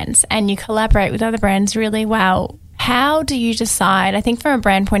other brands and you collaborate with other brands really well. How do you decide? I think from a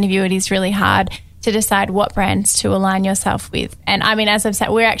brand point of view, it is really hard to decide what brands to align yourself with. And I mean, as I've said,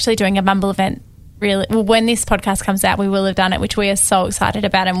 we're actually doing a Bumble event really, well, when this podcast comes out, we will have done it, which we are so excited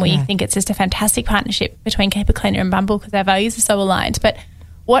about. And we think it's just a fantastic partnership between Keep It Cleaner and Bumble because our values are so aligned. But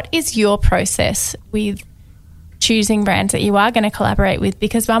what is your process with choosing brands that you are going to collaborate with?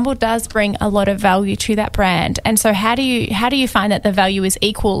 Because Bumble does bring a lot of value to that brand. And so how do you find that the value is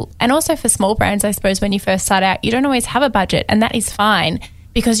equal? And also for small brands, I suppose, when you first start out, you don't always have a budget, and that is fine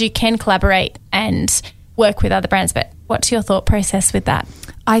because you can collaborate and work with other brands. But what's your thought process with that?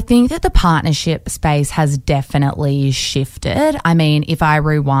 I think that the partnership space has definitely shifted. I mean, if I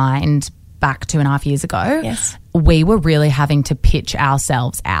rewind back 2.5 years ago, yes, we were really having to pitch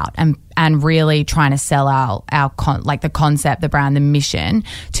ourselves out and really trying to sell the concept, the brand, the mission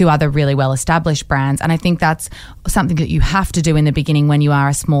to other really well-established brands. And I think that's something that you have to do in the beginning when you are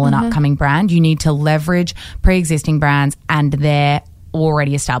a small and upcoming brand. You need to leverage pre-existing brands and their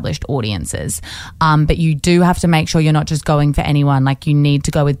already established audiences. But you do have to make sure you're not just going for anyone. Like, you need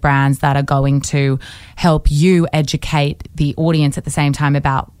to go with brands that are going to help you educate the audience at the same time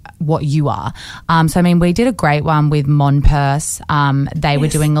about what you are. So, I mean, we did a great one with Monpurse. They were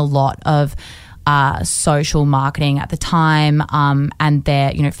doing a lot of social marketing at the time, and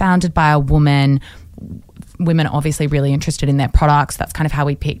they're, founded by a woman. Women are obviously really interested in their products. That's kind of how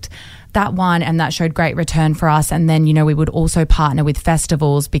we picked that one, and that showed great return for us. And then, we would also partner with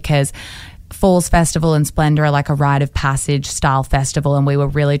festivals because Falls Festival and Splendor are like a rite of passage style festival, and we were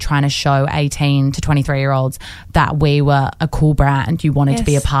really trying to show 18 to 23-year-olds that we were a cool brand you wanted to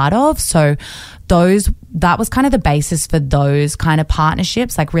be a part of. So that was kind of the basis for those kind of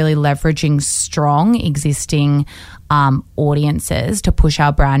partnerships, like really leveraging strong existing audiences to push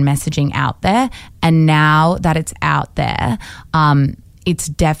our brand messaging out there. And now that it's out there, it's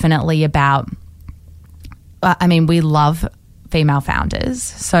definitely about, we love female founders.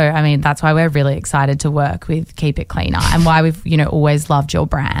 So, that's why we're really excited to work with Keep It Cleaner and why we've, always loved your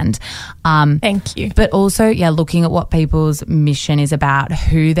brand. Thank you. But also, looking at what people's mission is about,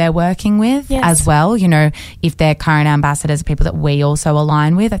 who they're working with as well. If they're current ambassadors, people that we also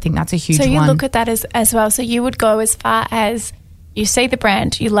align with, I think that's a huge one. So you look at that as well. So you would go as far as you see the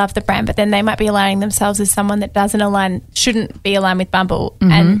brand, you love the brand, but then they might be aligning themselves as someone that shouldn't be aligned with Bumble,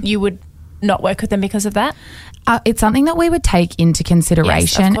 and you would not work with them because of that? It's something that we would take into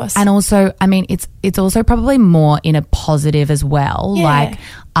consideration. Yes, of course. And also, it's also probably more in a positive as well. Yeah.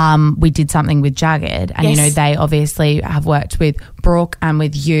 Like, we did something with Jagged, and, they obviously have worked with Brooke and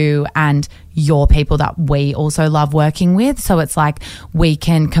with you and your people that we also love working with. So it's like we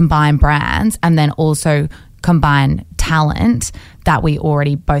can combine brands and then also combine talent that we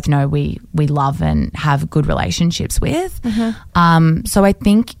already both know we love and have good relationships with. So I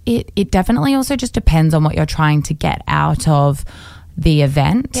think it definitely also just depends on what you're trying to get out of the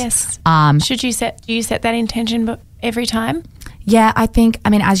event. Yes. Do you set that intention every time? Yeah, I think,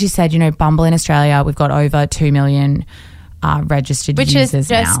 as you said, Bumble in Australia, we've got over 2 million registered users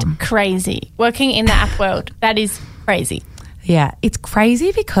now. Which is just crazy. Working in the app world, that is crazy. Yeah, it's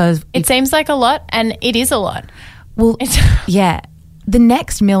crazy because it seems like a lot, and it is a lot. Well, the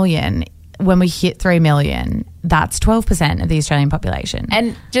next million, when we hit 3 million, that's 12% of the Australian population.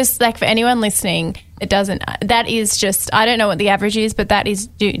 And just like for anyone listening, that is just, I don't know what the average is, but that is,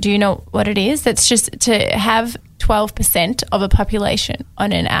 do you know what it is? That's just to have 12% of a population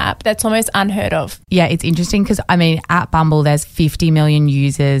on an app. That's almost unheard of. Yeah, it's interesting because, at Bumble, there's 50 million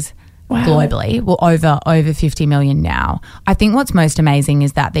users. Wow. Globally. Well, over 50 million now. I think what's most amazing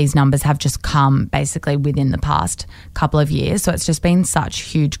is that these numbers have just come basically within the past couple of years. So it's just been such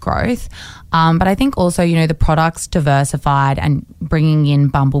huge growth. But I think also, the product's diversified, and bringing in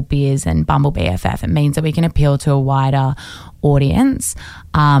Bumble Beers and Bumble BFF, it means that we can appeal to a wider audience.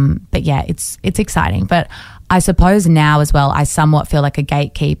 But yeah, it's exciting. But I suppose now as well, I somewhat feel like a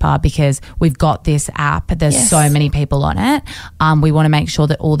gatekeeper because we've got this app. There's so many people on it. We want to make sure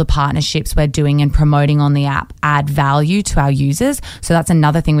that all the partnerships we're doing and promoting on the app add value to our users. So that's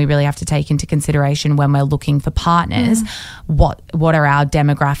another thing we really have to take into consideration when we're looking for partners. What are our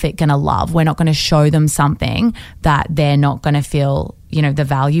demographic going to love? We're not going to show them something that they're not going to feel you know, the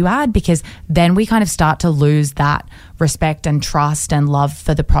value add, because then we kind of start to lose that respect and trust and love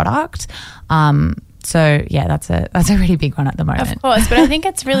for the product. So yeah, that's a really big one at the moment. Of course, but I think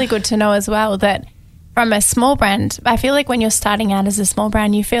it's really good to know as well that from a small brand, I feel like when you're starting out as a small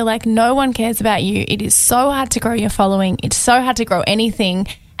brand, you feel like no one cares about you. It is so hard to grow your following. It's so hard to grow anything,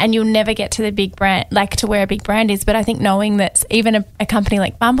 and you'll never get to the big brand, like to where a big brand is. But I think knowing that even a company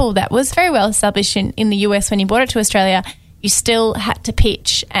like Bumble that was very well established in the US when you brought it to Australia, you still had to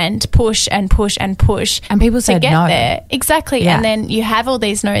pitch and push and push and push. And people said to get no. there. Exactly. Yeah. And then you have all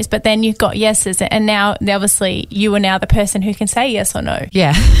these no's, but then you've got yeses. And now, obviously, you are now the person who can say yes or no.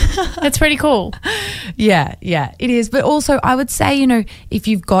 Yeah. That's pretty cool. Yeah, it is. But also I would say, you know, if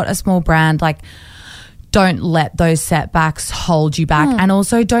you've got a small brand, like, don't let those setbacks hold you back. And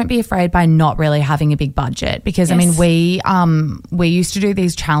also don't be afraid by not really having a big budget, because I mean, we used to do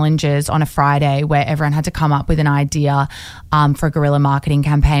these challenges on a Friday where everyone had to come up with an idea for a guerrilla marketing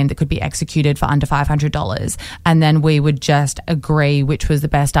campaign that could be executed for under $500, and then we would just agree which was the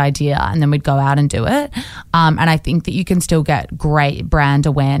best idea, and then we'd go out and do it. And I think that you can still get great brand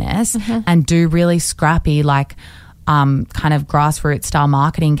awareness and do really scrappy, like, kind of grassroots style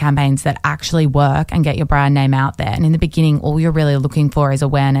marketing campaigns that actually work and get your brand name out there. And in the beginning, all you're really looking for is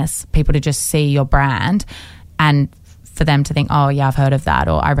awareness, people to just see your brand and for them to think, oh yeah, I've heard of that,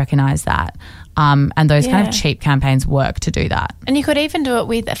 or I recognize that. And those kind of cheap campaigns work to do that. And you could even do it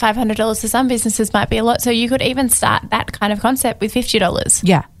with $500. For some businesses might be a lot. So you could even start that kind of concept with $50.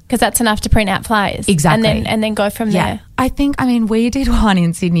 Yeah. Because that's enough to print out flyers. Exactly. And then go from there. I mean, we did one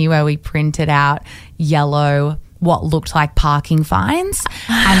in Sydney where we printed out yellow, what looked like parking fines,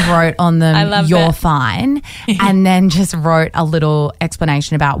 and wrote on them, "You're fine," and then just wrote a little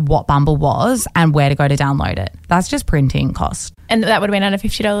explanation about what Bumble was and where to go to download it. That's just printing cost. And that would have been under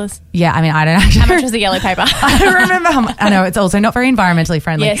 $50. Yeah, I mean, I don't actually. How much was the yellow paper? I don't remember how much. I know it's also not very environmentally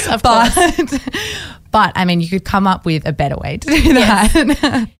friendly. Yes, of course. But I mean, you could come up with a better way to do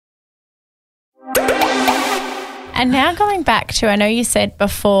that. And now going back to, I know you said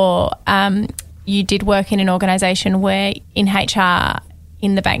before, you did work in an organisation where in HR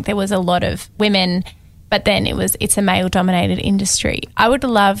in the bank there was a lot of women, but then it's a male-dominated industry. I would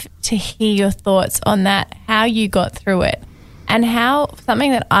love to hear your thoughts on that, how you got through it, and how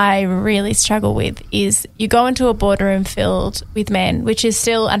something that I really struggle with is you go into a boardroom filled with men, which is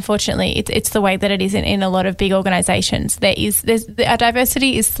still, unfortunately, it's the way that it is in a lot of big organisations. Our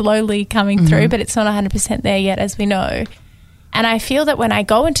diversity is slowly coming through, but it's not 100% there yet, as we know. And I feel that when I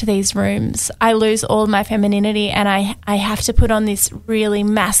go into these rooms, I lose all my femininity, and I have to put on this really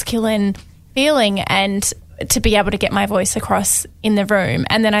masculine feeling and to be able to get my voice across in the room.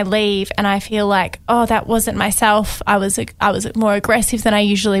 And then I leave and I feel like, oh, that wasn't myself. I was more aggressive than I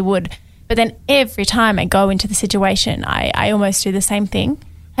usually would. But then every time I go into the situation, I almost do the same thing.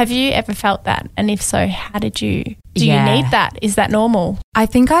 Have you ever felt that? And if so, how did you? Do you need that? Is that normal? I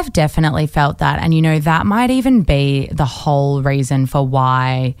think I've definitely felt that. And, you know, that might even be the whole reason for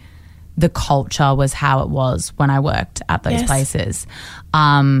why the culture was how it was when I worked at those places.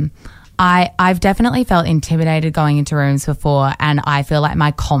 I've definitely felt intimidated going into rooms before, and I feel like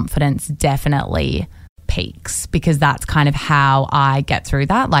my confidence definitely peaks because that's kind of how I get through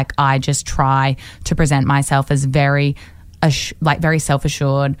that. Like, I just try to present myself as very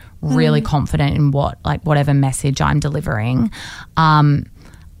self-assured, really confident in whatever message I'm delivering.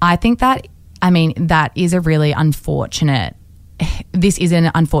 I think that is a really unfortunate. This is an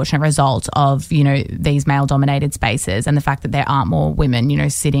unfortunate result of, you know, these male-dominated spaces and the fact that there aren't more women, you know,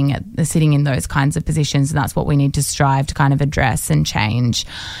 sitting in those kinds of positions, and that's what we need to strive to kind of address and change.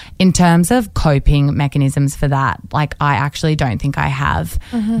 In terms of coping mechanisms for that, like, I actually don't think I have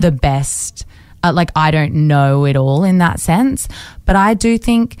the best. I don't know it all in that sense, but I do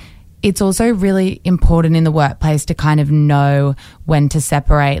think it's also really important in the workplace to kind of know when to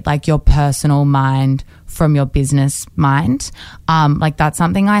separate like your personal mind from your business mind. That's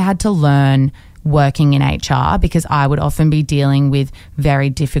something I had to learn working in HR, because I would often be dealing with very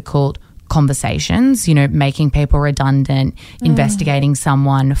difficult conversations, you know, making people redundant, investigating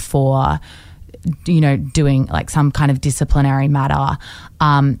someone for, you know, doing like some kind of disciplinary matter.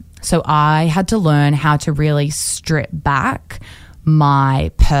 So I had to learn how to really strip back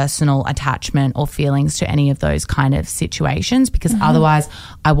my personal attachment or feelings to any of those kind of situations, because otherwise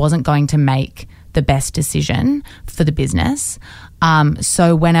I wasn't going to make the best decision for the business.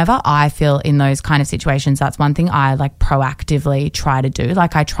 So whenever I feel in those kind of situations, that's one thing I like proactively try to do.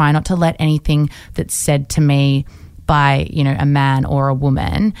 Like, I try not to let anything that's said to me by, you know, a man or a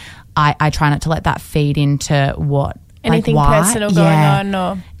woman, I try not to let that feed into what anything personal going on,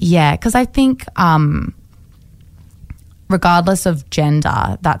 or because I think regardless of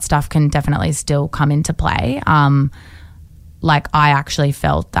gender, that stuff can definitely still come into play. Like I actually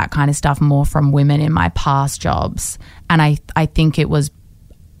felt that kind of stuff more from women in my past jobs. And I think it was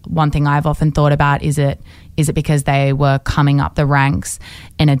one thing I've often thought about, is it because they were coming up the ranks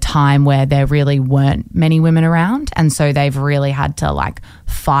in a time where there really weren't many women around, and so they've really had to like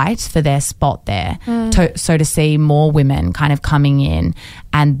fight for their spot there. So to see more women kind of coming in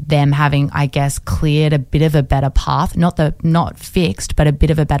and them having, I guess, cleared a bit of a better path, not fixed, but a bit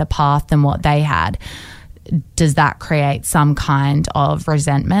of a better path than what they had, does that create some kind of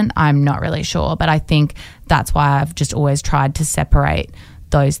resentment? I'm not really sure, but I think that's why I've just always tried to separate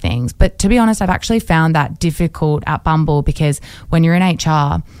those things. But to be honest, I've actually found that difficult at Bumble, because when you're in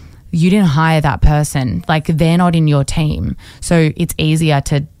HR, you didn't hire that person. Like, they're not in your team. So it's easier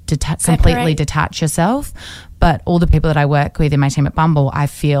to completely detach yourself. But all the people that I work with in my team at Bumble, I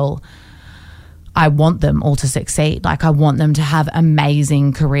feel I want them all to succeed. Like, I want them to have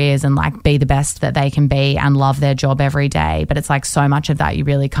amazing careers and like be the best that they can be and love their job every day. But it's like so much of that you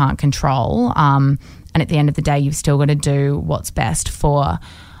really can't control. And at the end of the day, you've still got to do what's best for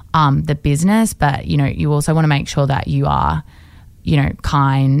the business. But, you know, you also want to make sure that you are, you know,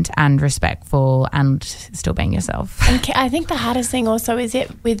 kind and respectful and still being yourself. And I think the hardest thing also is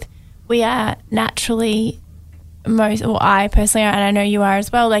we are naturally I personally are, and I know you are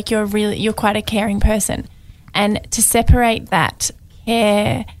as well, like you're quite a caring person. And to separate that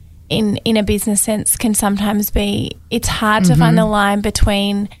care in a business sense can sometimes it's hard to find the line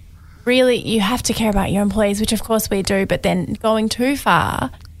between really you have to care about your employees, which of course we do, but then going too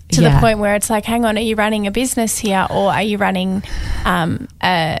far to the point where it's like, hang on, are you running a business here, or are you running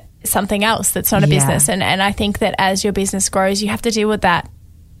something else that's not a business? And I think that as your business grows, you have to deal with that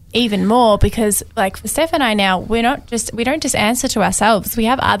even more, because like for Steph and I now, we don't just answer to ourselves. We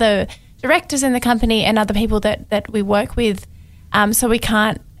have other directors in the company and other people that we work with, so we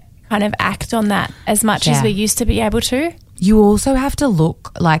can't kind of act on that as much as we used to be able to. You also have to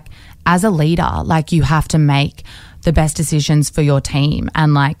look like, as a leader, like you have to make the best decisions for your team.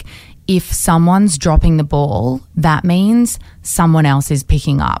 And like, if someone's dropping the ball, that means someone else is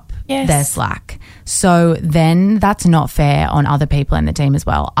picking up their slack. So then that's not fair on other people in the team as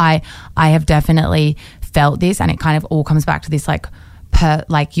well. I have definitely felt this, and it kind of all comes back to this like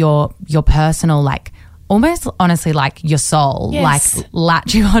your personal, like almost honestly like your soul, like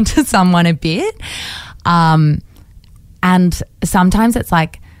latch you onto someone a bit. And sometimes it's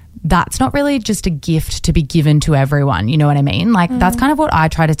like, that's not really just a gift to be given to everyone. You know what I mean? Like that's kind of what I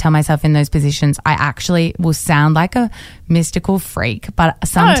try to tell myself in those positions. I actually will sound like a mystical freak, but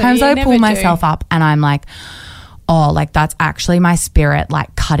sometimes I pull myself up and I'm like, oh, like that's actually my spirit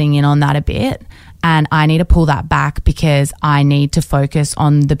like cutting in on that a bit. And I need to pull that back because I need to focus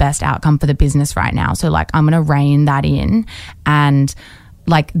on the best outcome for the business right now. So like I'm going to rein that in, and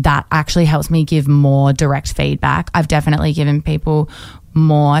like that actually helps me give more direct feedback. I've definitely given people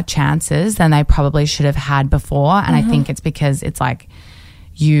more chances than they probably should have had before. And I think it's because it's like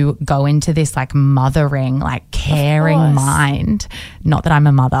you go into this like mothering, like caring mind. Not that I'm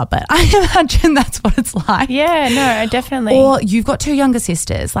a mother, but I imagine that's what it's like. Yeah, no, definitely. Or you've got two younger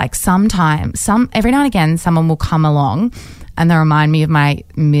sisters. Like every now and again, someone will come along and they remind me of my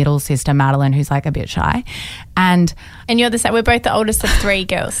middle sister, Madeline, who's like a bit shy. And you're the same. We're both the oldest of three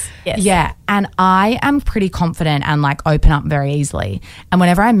girls. Yes. Yeah. And I am pretty confident and like open up very easily. And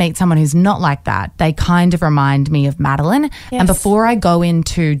whenever I meet someone who's not like that, they kind of remind me of Madeline. Yes. And before I go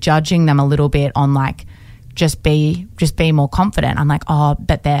into judging them a little bit on like, just be more confident, I'm like, oh,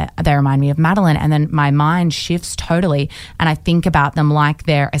 but they remind me of Madeline. And then my mind shifts totally and I think about them like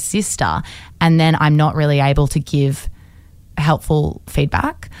they're a sister. And then I'm not really able to give helpful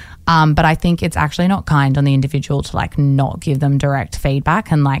feedback. But I think it's actually not kind on the individual to like not give them direct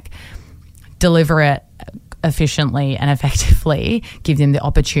feedback and like deliver it efficiently and effectively, give them the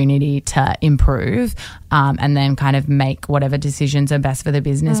opportunity to improve, and then kind of make whatever decisions are best for the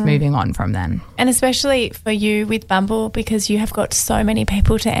business moving on from then. And especially for you with Bumble, because you have got so many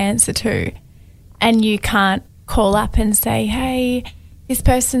people to answer to and you can't call up and say, hey, this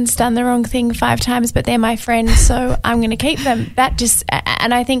person's done the wrong thing 5 times, but they're my friend, so I'm going to keep them.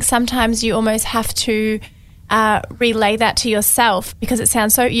 And I think sometimes you almost have to relay that to yourself, because it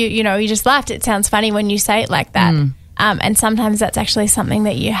sounds so, you know, you just laughed. It sounds funny when you say it like that. And sometimes that's actually something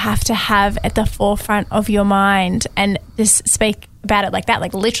that you have to have at the forefront of your mind and just speak about it like that,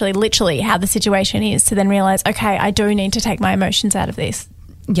 like literally how the situation is, to then realize, okay, I do need to take my emotions out of this.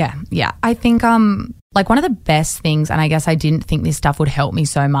 Yeah. I think Like one of the best things, and I guess I didn't think this stuff would help me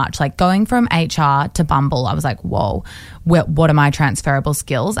so much, like going from HR to Bumble, I was like, whoa, what are my transferable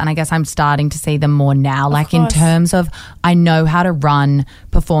skills? And I guess I'm starting to see them more now, like in terms of I know how to run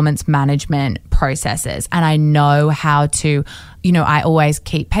performance management processes, and I know how to, you know, I always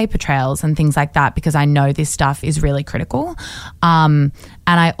keep paper trails and things like that because I know this stuff is really critical.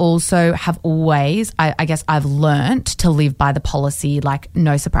 And I also have always, I guess I've learnt to live by the policy, like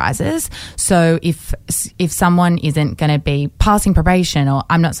no surprises. So if someone isn't going to be passing probation, or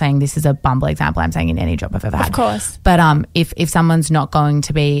I'm not saying this is a Bumble example, I'm saying in any job I've ever had. Of course. But if someone's not going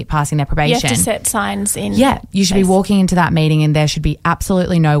to be passing their probation. You have to set signs in. Yeah, you should be walking into that meeting and there should be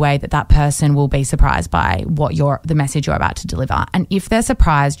absolutely no way that person will be surprised by the message you're about to deliver. And if they're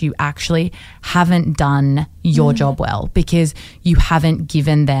surprised, you actually haven't done your job well because you haven't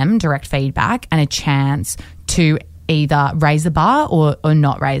given them direct feedback and a chance to either raise the bar or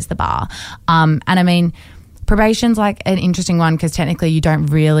not raise the bar. And I mean, probation's like an interesting one because technically you don't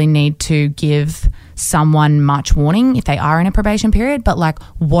really need to give someone much warning if they are in a probation period, but like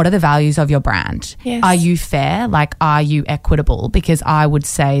what are the values of your brand? Yes. Are you fair? Like are you equitable? Because I would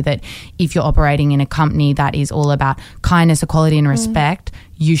say that if you're operating in a company that is all about kindness, equality and respect,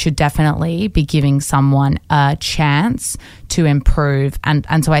 you should definitely be giving someone a chance to improve.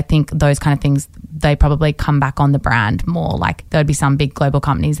 And so I think those kind of things, they probably come back on the brand more. Like there'd be some big global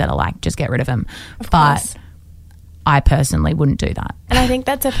companies that are like, just get rid of them. Of course. I personally wouldn't do that. And I think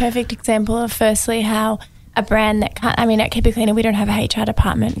that's a perfect example of firstly how a brand that can't, I mean, at Keep It Cleaner, we don't have a HR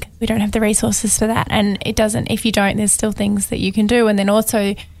department because we don't have the resources for that. And it doesn't, if you don't, there's still things that you can do. And then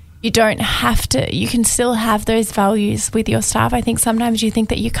also you don't have to, you can still have those values with your staff. I think sometimes you think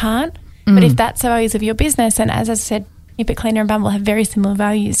that you can't, but if that's the values of your business, and as I said, Keep It Cleaner and Bumble have very similar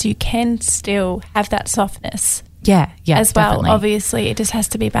values, you can still have that softness. Yeah, as well. Definitely. Obviously, it just has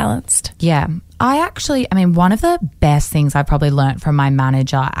to be balanced. Yeah. I mean, one of the best things I probably learnt from my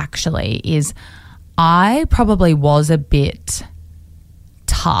manager actually is I probably was a bit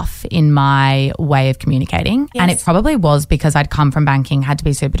tough in my way of communicating. Yes. And it probably was because I'd come from banking, had to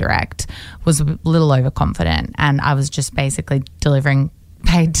be super direct, was a little overconfident, and I was just basically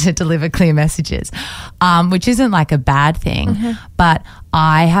paid to deliver clear messages, which isn't like a bad thing. But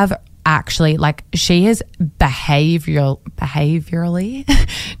I have actually, like, she has behaviorally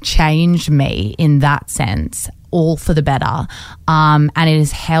changed me in that sense, all for the better. And it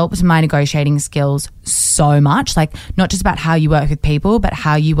has helped my negotiating skills so much, like not just about how you work with people, but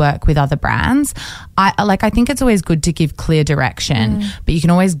how you work with other brands. I think it's always good to give clear direction, but you can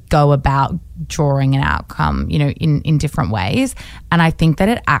always go about drawing an outcome, you know, in different ways. And I think that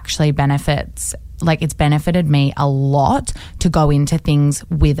it actually benefits, like it's benefited me a lot to go into things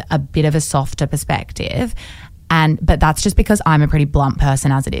with a bit of a softer perspective. But that's just because I'm a pretty blunt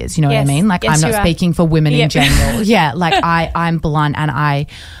person as it is. You know what I mean? Like I'm not speaking for women in general. Yeah. Like I'm blunt and I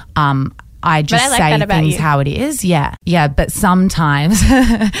just say things how it is. Yeah. Yeah. But sometimes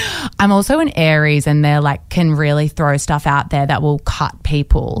I'm also an Aries and they're like, can really throw stuff out there that will cut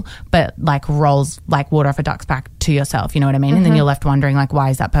people, but like rolls like water off a duck's back to yourself. You know what I mean? And then you're left wondering like, why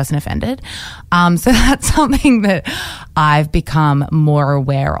is that person offended? So that's something that I've become more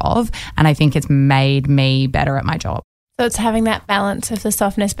aware of. And I think it's made me better at my job. So it's having that balance of the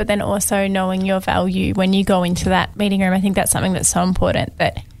softness, but then also knowing your value when you go into that meeting room. I think that's something that's so important,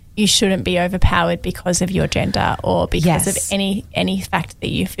 that you shouldn't be overpowered because of your gender or because of any fact that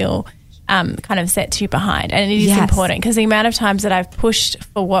you feel kind of sets you behind. And it is important because the amount of times that I've pushed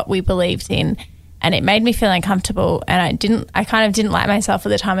for what we believed in and it made me feel uncomfortable, and I kind of didn't like myself at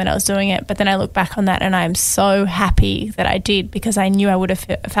the time that I was doing it, but then I look back on that and I'm so happy that I did, because I knew I would have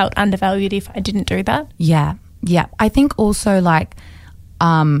felt undervalued if I didn't do that. Yeah. Yeah. I think also like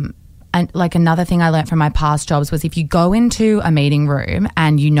and like another thing I learned from my past jobs was if you go into a meeting room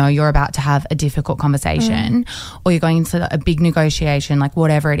and you know you're about to have a difficult conversation or you're going into a big negotiation, like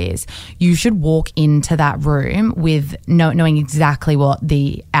whatever it is, you should walk into that room with knowing exactly what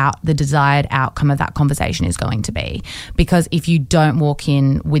the desired outcome of that conversation is going to be. Because if you don't walk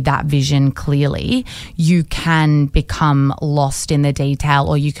in with that vision clearly, you can become lost in the detail,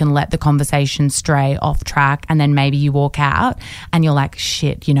 or you can let the conversation stray off track, and then maybe you walk out and you're like,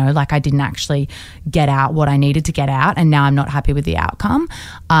 shit, you know, like I didn't actually get out what I needed to get out, and now I'm not happy with the outcome.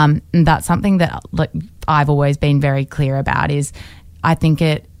 And that's something that like I've always been very clear about, is I think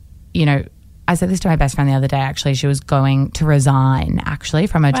it, you know, I said this to my best friend the other day, actually. She was going to resign actually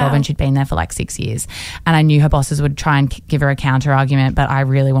from her job, and she'd been there for like 6 years, and I knew her bosses would try and give her a counter argument, but I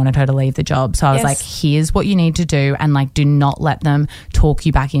really wanted her to leave the job. So I was like, here's what you need to do, and like do not let them talk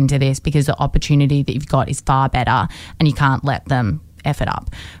you back into this, because the opportunity that you've got is far better and you can't let them F it up.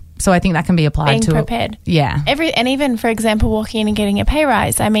 So I think that can be applied being to prepared. And even, for example, walking in and getting a pay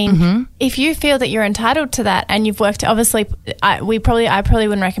rise. I mean, if you feel that you're entitled to that and you've worked, obviously, I probably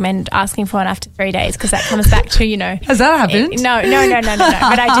wouldn't recommend asking for one after 3 days because that comes back to, Has that happened? No.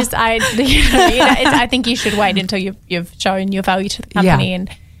 But I think you should wait until you've shown your value to the company and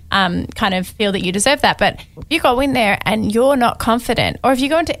kind of feel that you deserve that. But if you go in there and you're not confident, or if you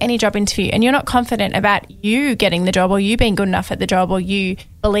go into any job interview and you're not confident about you getting the job or you being good enough at the job or you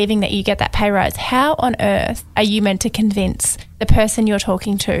believing that you get that pay rise, how on earth are you meant to convince the person you're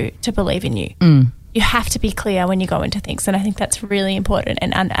talking to believe in you? You have to be clear when you go into things, and I think that's really important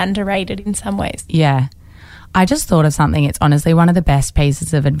and underrated in some ways. Yeah. I just thought of something. It's honestly one of the best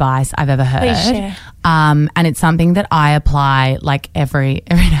pieces of advice I've ever heard. Please share. And it's something that I apply like every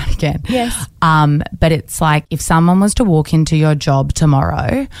now and again. Yes. But it's like if someone was to walk into your job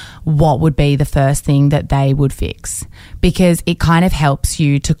tomorrow, what would be the first thing that they would fix? Because it kind of helps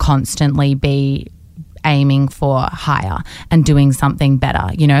you to constantly be aiming for higher and doing something better.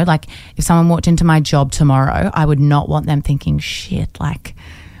 Like if someone walked into my job tomorrow, I would not want them thinking, shit, like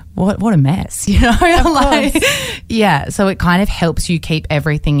what a mess, So it kind of helps you keep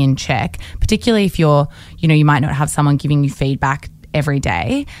everything in check, particularly if you're, you might not have someone giving you feedback every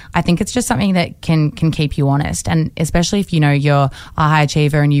day. I think it's just something that can keep you honest, and especially if you're a high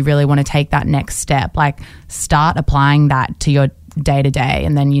achiever and you really want to take that next step, like start applying that to your day to day,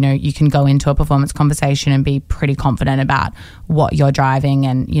 and then you can go into a performance conversation and be pretty confident about what you're driving,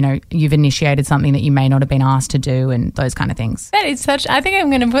 and you've initiated something that you may not have been asked to do, and those kind of things. That is I think I'm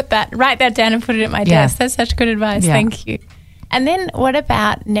going to write that down and put it at my desk. That's such good advice. Thank you. And then what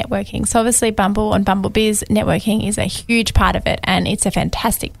about networking? So obviously Bumble and Bumble Biz, networking is a huge part of it, and it's a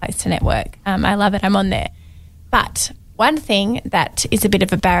fantastic place to network. I love it. I'm on there. But one thing that is a bit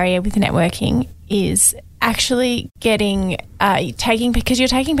of a barrier with networking is actually because you're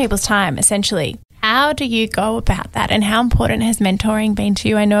taking people's time essentially. How do you go about that, and how important has mentoring been to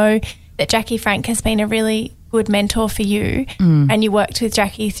you? I know that Jackie Frank has been a really good mentor for you, and you worked with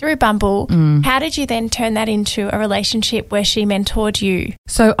Jackie through Bumble. How did you then turn that into a relationship where she mentored you?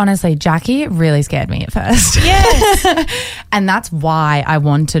 So honestly, Jackie really scared me at first. Yes. And that's why I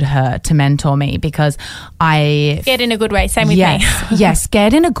wanted her to mentor me, because scared in a good way. Same with me. Yes,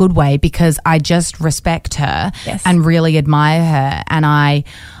 scared in a good way, because I just respect her and really admire her, and I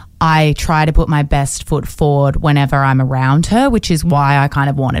try to put my best foot forward whenever I'm around her, which is why I kind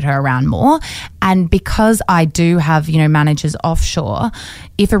of wanted her around more. And because I do have, managers offshore,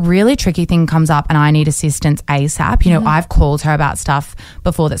 if a really tricky thing comes up and I need assistance ASAP, I've called her about stuff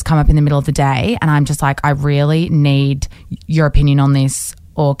before that's come up in the middle of the day, and I'm just like, I really need your opinion on this,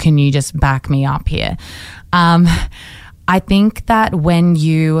 or can you just back me up here? I think that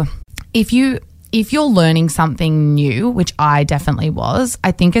if you're learning something new, which I definitely was,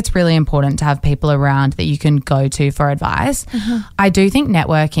 I think it's really important to have people around that you can go to for advice. I do think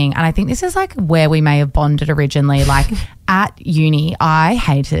networking, and I think this is like where we may have bonded originally, like at uni, I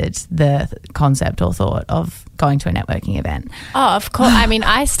hated the concept or thought of going to a networking event. Oh, of course. I'm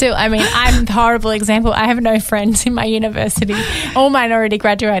the horrible example. I have no friends in my university. All mine already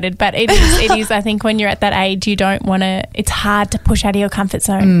graduated, but it is, I think when you're at that age, you don't want to, it's hard to push out of your comfort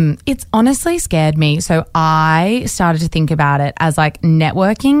zone. It's honestly scared me. So I started to think about it as like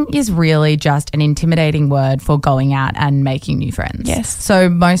networking is really just an intimidating word for going out and making new friends. Yes. So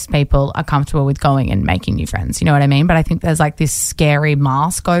most people are comfortable with going and making new friends. You know what I mean? But I think there's like this scary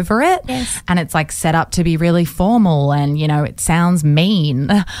mask over it. Yes. And it's like set up to be really formal, and it sounds mean.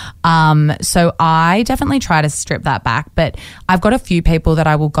 So I definitely try to strip that back, but I've got a few people that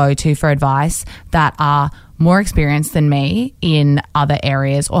I will go to for advice that are more experienced than me in other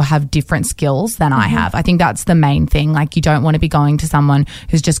areas or have different skills than I have. I think that's the main thing. Like, you don't want to be going to someone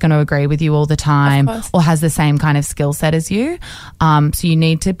who's just going to agree with you all the time or has the same kind of skill set as you. So you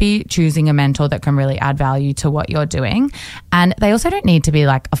need to be choosing a mentor that can really add value to what you're doing. And they also don't need to be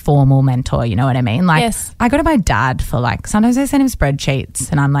like a formal mentor, you know what I mean? Like, I go to my dad for like, sometimes I send him spreadsheets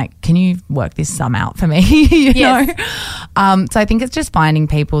and I'm like, can you work this sum out for me? you know? So I think it's just finding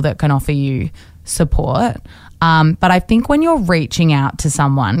people that can offer you support. But I think when you're reaching out to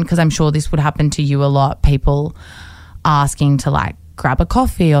someone, because I'm sure this would happen to you a lot, people asking to like grab a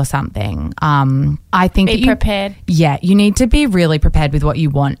coffee or something. I think be prepared. Yeah, you need to be really prepared with what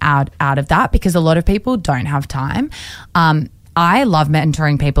you want out of that, because a lot of people don't have time. I love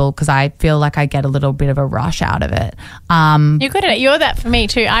mentoring people because I feel like I get a little bit of a rush out of it. You're good at it. You're that for me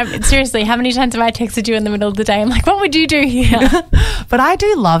too. Seriously, how many times have I texted you in the middle of the day? I'm like, what would you do here? But I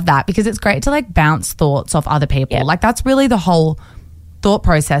do love that because it's great to like bounce thoughts off other people. Like, that's really the whole thought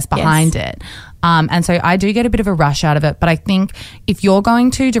process behind it. And so I do get a bit of a rush out of it. But I think if you're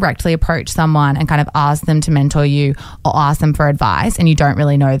going to directly approach someone and kind of ask them to mentor you or ask them for advice and you don't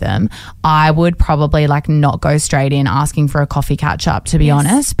really know them, I would probably like not go straight in asking for a coffee catch up, to be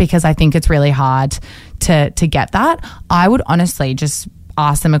honest, because I think it's really hard to get that. I would honestly just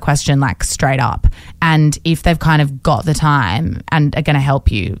ask them a question like straight up. And if they've kind of got the time and are going to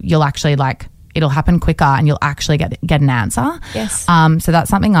help you, you'll actually like, it'll happen quicker and you'll actually get an answer. Yes. So that's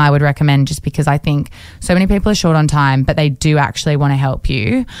something I would recommend, just because I think so many people are short on time, but they do actually want to help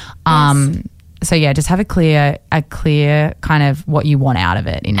you. So yeah, just have a clear kind of what you want out of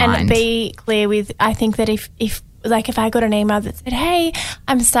it in mind. And be clear with, I think that if I got an email that said, hey,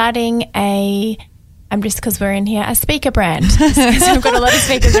 I'm starting just because we're in here, a speaker brand, because we've got a lot of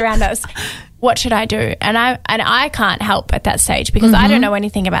speakers around us. What should I do? And I can't help at that stage because I don't know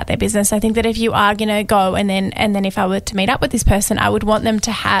anything about their business. I think that if you are going to go and then if I were to meet up with this person, I would want them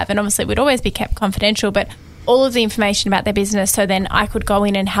to have, and obviously it would always be kept confidential, but all of the information about their business, so then I could go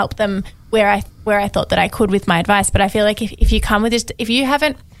in and help them where I thought that I could with my advice. But I feel like if you come with this, if you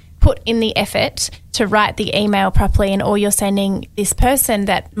haven't put in the effort to write the email properly and all you're sending this person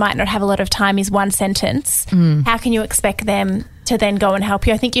that might not have a lot of time is one sentence, how can you expect them to then go and help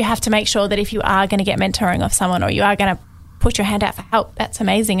you? I think you have to make sure that if you are going to get mentoring off someone or you are going to put your hand out for help, that's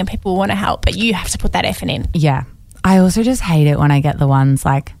amazing and people want to help, but you have to put that effort in. Yeah. I also just hate it when I get the ones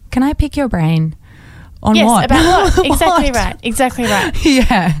like, can I pick your brain? On yes, what? About what? Exactly right. Exactly right.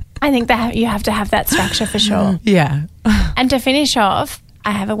 Yeah. I think that you have to have that structure for sure. Yeah. And to finish off,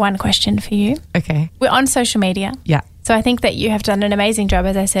 I have one question for you. Okay. We're on social media. Yeah. So I think that you have done an amazing job,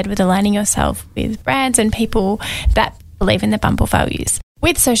 as I said, with aligning yourself with brands and people that believe in the Bumble values.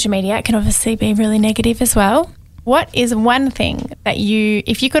 With social media, it can obviously be really negative as well. What is one thing that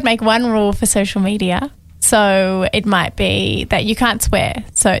if you could make one rule for social media, so it might be that you can't swear.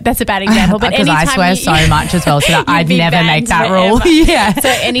 So that's a bad example. But because I swear so much as well, so that I'd never make that rule. Yeah. So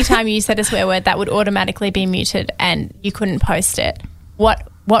anytime you said a swear word, that would automatically be muted and you couldn't post it.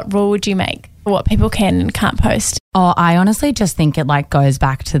 What rule would you make for what people can and can't post? Oh, I honestly just think it like goes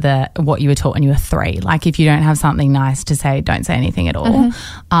back to what you were taught when you were 3. Like if you don't have something nice to say, don't say anything at all.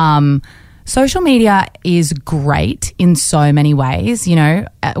 Social media is great in so many ways. You know,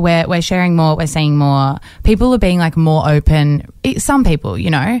 we're sharing more, we're seeing more. People are being like more open. Some people,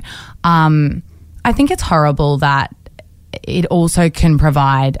 you know. I think it's horrible that it also can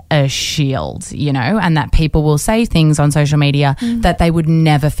provide a shield, you know, and that people will say things on social media that they would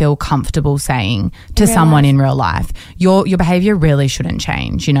never feel comfortable saying to someone in real life. Your behavior really shouldn't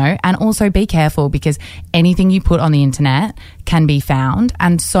change, you know, and also be careful because anything you put on the internet can be found,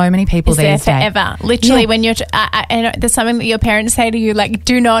 and so many people there forever. Literally, when you're, there's something that your parents say to you, like,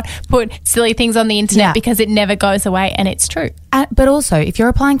 do not put silly things on the internet because it never goes away, and it's true. But also, if you're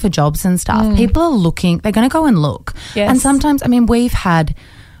applying for jobs and stuff, people are looking, they're going to go and look. Yes. And sometimes, I mean, we've had,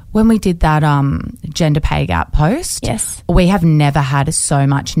 when we did that gender pay gap post, we have never had so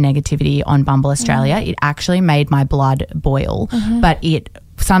much negativity on Bumble Australia. It actually made my blood boil, but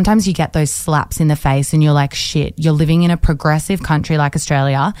sometimes you get those slaps in the face and you're like, shit, you're living in a progressive country like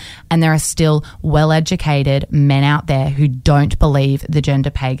Australia and there are still well-educated men out there who don't believe the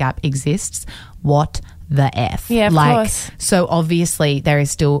gender pay gap exists. What the F? Yeah, of course. So obviously there is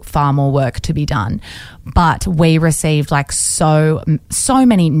still far more work to be done. But we received like so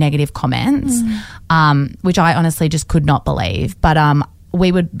many negative comments, which I honestly just could not believe. But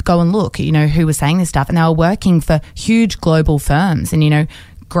we would go and look, you know, who was saying this stuff, and they were working for huge global firms and, you know,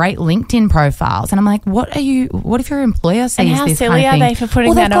 great LinkedIn profiles. And I'm like, what if your employer sees this kind of thing? And how silly are they for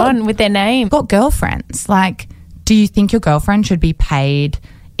putting that on with their name? Got girlfriends. Like, do you think your girlfriend should be paid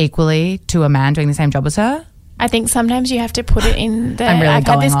equally to a man doing the same job as her? I think sometimes you have to put it in the... I've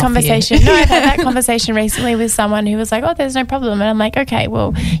had this conversation. No, I've had that conversation recently with someone who was like, oh, there's no problem. And I'm like, okay,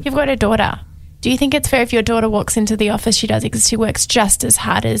 well, you've got a daughter. Do you think it's fair if your daughter walks into the office, she works just as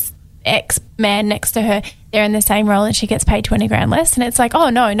hard as X man next to her, they're in the same role and she gets paid 20 grand less? And it's like, oh,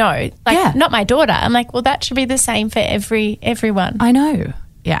 no, like, not my daughter. I'm like, well, that should be the same for everyone. I know.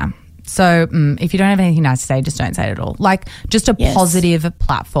 Yeah. So if you don't have anything nice to say, just don't say it at all. Like, just a positive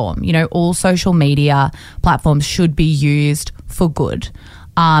platform. You know, all social media platforms should be used for good.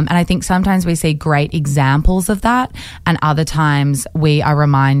 And I think sometimes we see great examples of that, and other times we are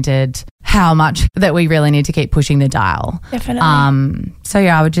reminded how much that we really need to keep pushing the dial. Definitely. So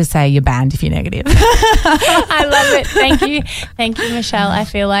yeah, I would just say you're banned if you're negative. I love it. Thank you, Michelle. I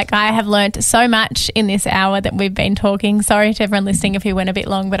feel like I have learnt so much in this hour that we've been talking. Sorry to everyone listening if we went a bit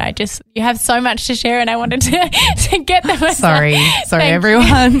long, but you have so much to share and I wanted to get them. Sorry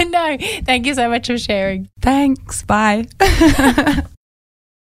everyone. No, thank you so much for sharing. Thanks. Bye.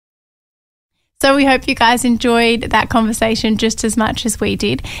 So we hope you guys enjoyed that conversation just as much as we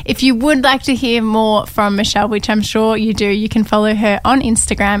did. If you would like to hear more from Michelle, which I'm sure you do, you can follow her on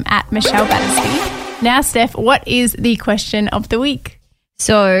Instagram at Michelle Battersby. Now, Steph, what is the question of the week?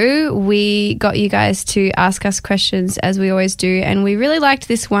 So we got you guys to ask us questions as we always do, and we really liked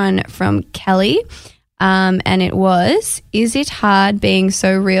this one from Kelly. And it was, is it hard being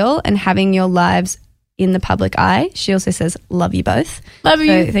so real and having your lives in the public eye? She also says, love you both. Love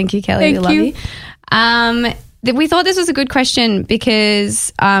you. So thank you, Kelly. Thank we you. love you. We thought this was a good question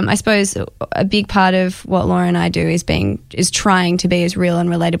because I suppose a big part of what Laura and I do is trying to be as real and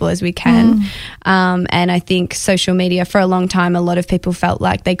relatable as we can. And I think social media, for a long time, a lot of people felt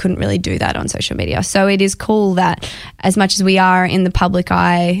like they couldn't really do that on social media. So it is cool that as much as we are in the public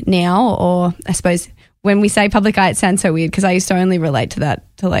eye now, or I suppose when we say public eye, it sounds so weird because I used to only relate to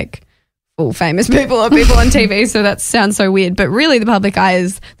that to like all famous people or people on TV, so that sounds so weird. But really the public eye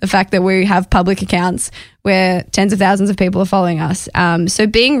is the fact that we have public accounts where tens of thousands of people are following us. So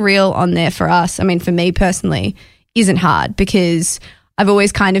being real on there for us, I mean, for me personally, isn't hard because I've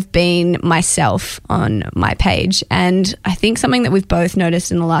always kind of been myself on my page. And I think something that we've both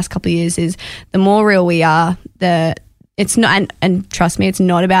noticed in the last couple of years is the more real we are, it's not, and trust me, it's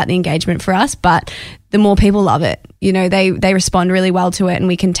not about the engagement for us, but the more people love it. You know, they respond really well to it, and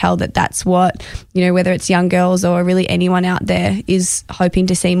we can tell that that's what, you know, whether it's young girls or really anyone out there is hoping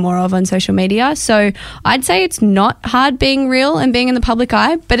to see more of on social media. So I'd say it's not hard being real and being in the public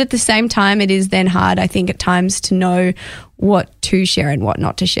eye, but at the same time, it is then hard, I think, at times to know what to share and what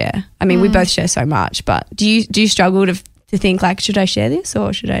not to share. I mean, we both share so much, but do you struggle to think like, should I share this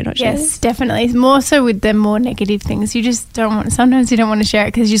or should I not share this? Yes, definitely. More so with the more negative things. You just don't want, sometimes you don't want to share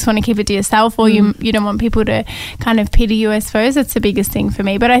it because you just want to keep it to yourself, or you don't want people to kind of pity you, I suppose. That's the biggest thing for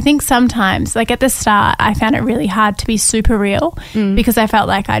me. But I think sometimes, like at the start, I found it really hard to be super real because I felt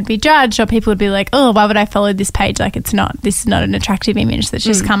like I'd be judged, or people would be like, oh, why would I follow this page? Like this is not an attractive image that's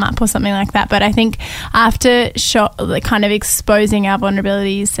just come up or something like that. But I think after kind of exposing our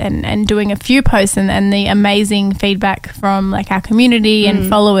vulnerabilities and doing a few posts and the amazing feedback from like our community and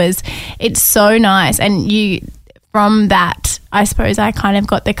followers, it's so nice. And from that, I suppose I kind of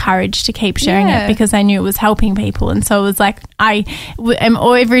got the courage to keep sharing it because I knew it was helping people. And so it was like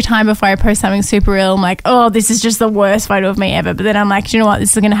every time before I post something super real, I'm like, oh, this is just the worst photo of me ever. But then I'm like, do you know what?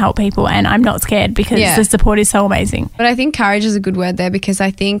 This is going to help people, and I'm not scared because the support is so amazing. But I think courage is a good word there, because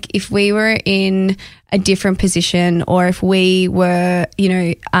I think if we were in a different position, or if we were,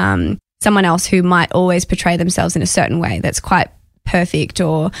 you know, someone else who might always portray themselves in a certain way that's quite perfect,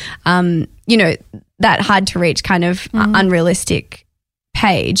 or, you know, that hard to reach kind of unrealistic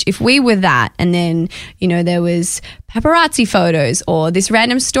page. If we were that, and then, you know, there was paparazzi photos or this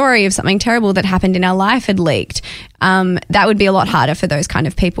random story of something terrible that happened in our life had leaked, that would be a lot harder for those kind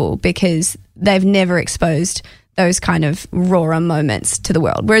of people because they've never exposed those kind of raw moments to the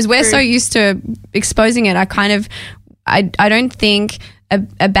world. Whereas we're so used to exposing it, I don't think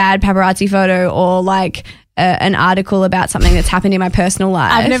a bad paparazzi photo or like an article about something that's happened in my personal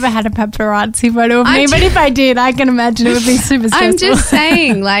life. I've never had a paparazzi photo of me, but if I did, I can imagine it would be super stressful. I'm just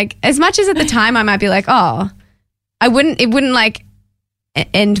saying, like, as much as at the time I might be like, oh, it wouldn't like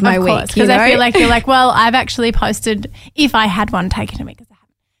end my week. Because I feel like you're like, well, I've actually posted, if I had one taken to me,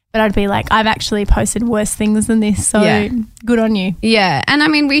 but I'd be like, I've actually posted worse things than this, so good on you. Yeah, and I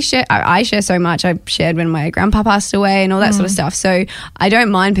mean, I share so much. I shared when my grandpa passed away and all that sort of stuff, so I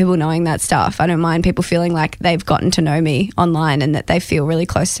don't mind people knowing that stuff. I don't mind people feeling like they've gotten to know me online and that they feel really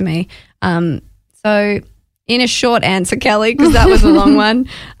close to me. So in a short answer, Kelly, because that was a long one,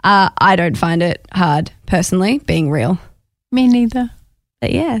 I don't find it hard, personally, being real. Me neither.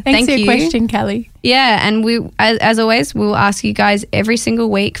 But yeah, thanks for you. your question, Kelly. Yeah, and we, as always, we'll ask you guys every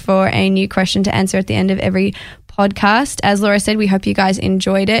single week for a new question to answer at the end of every podcast. As Laura said, we hope you guys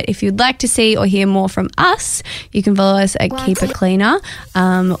enjoyed it. If you'd like to see or hear more from us, you can follow us at Keep It Cleaner,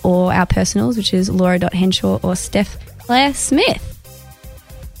 or our personals, which is Laura.Henshaw or Steph Claire Smith.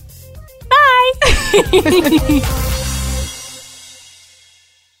 Bye.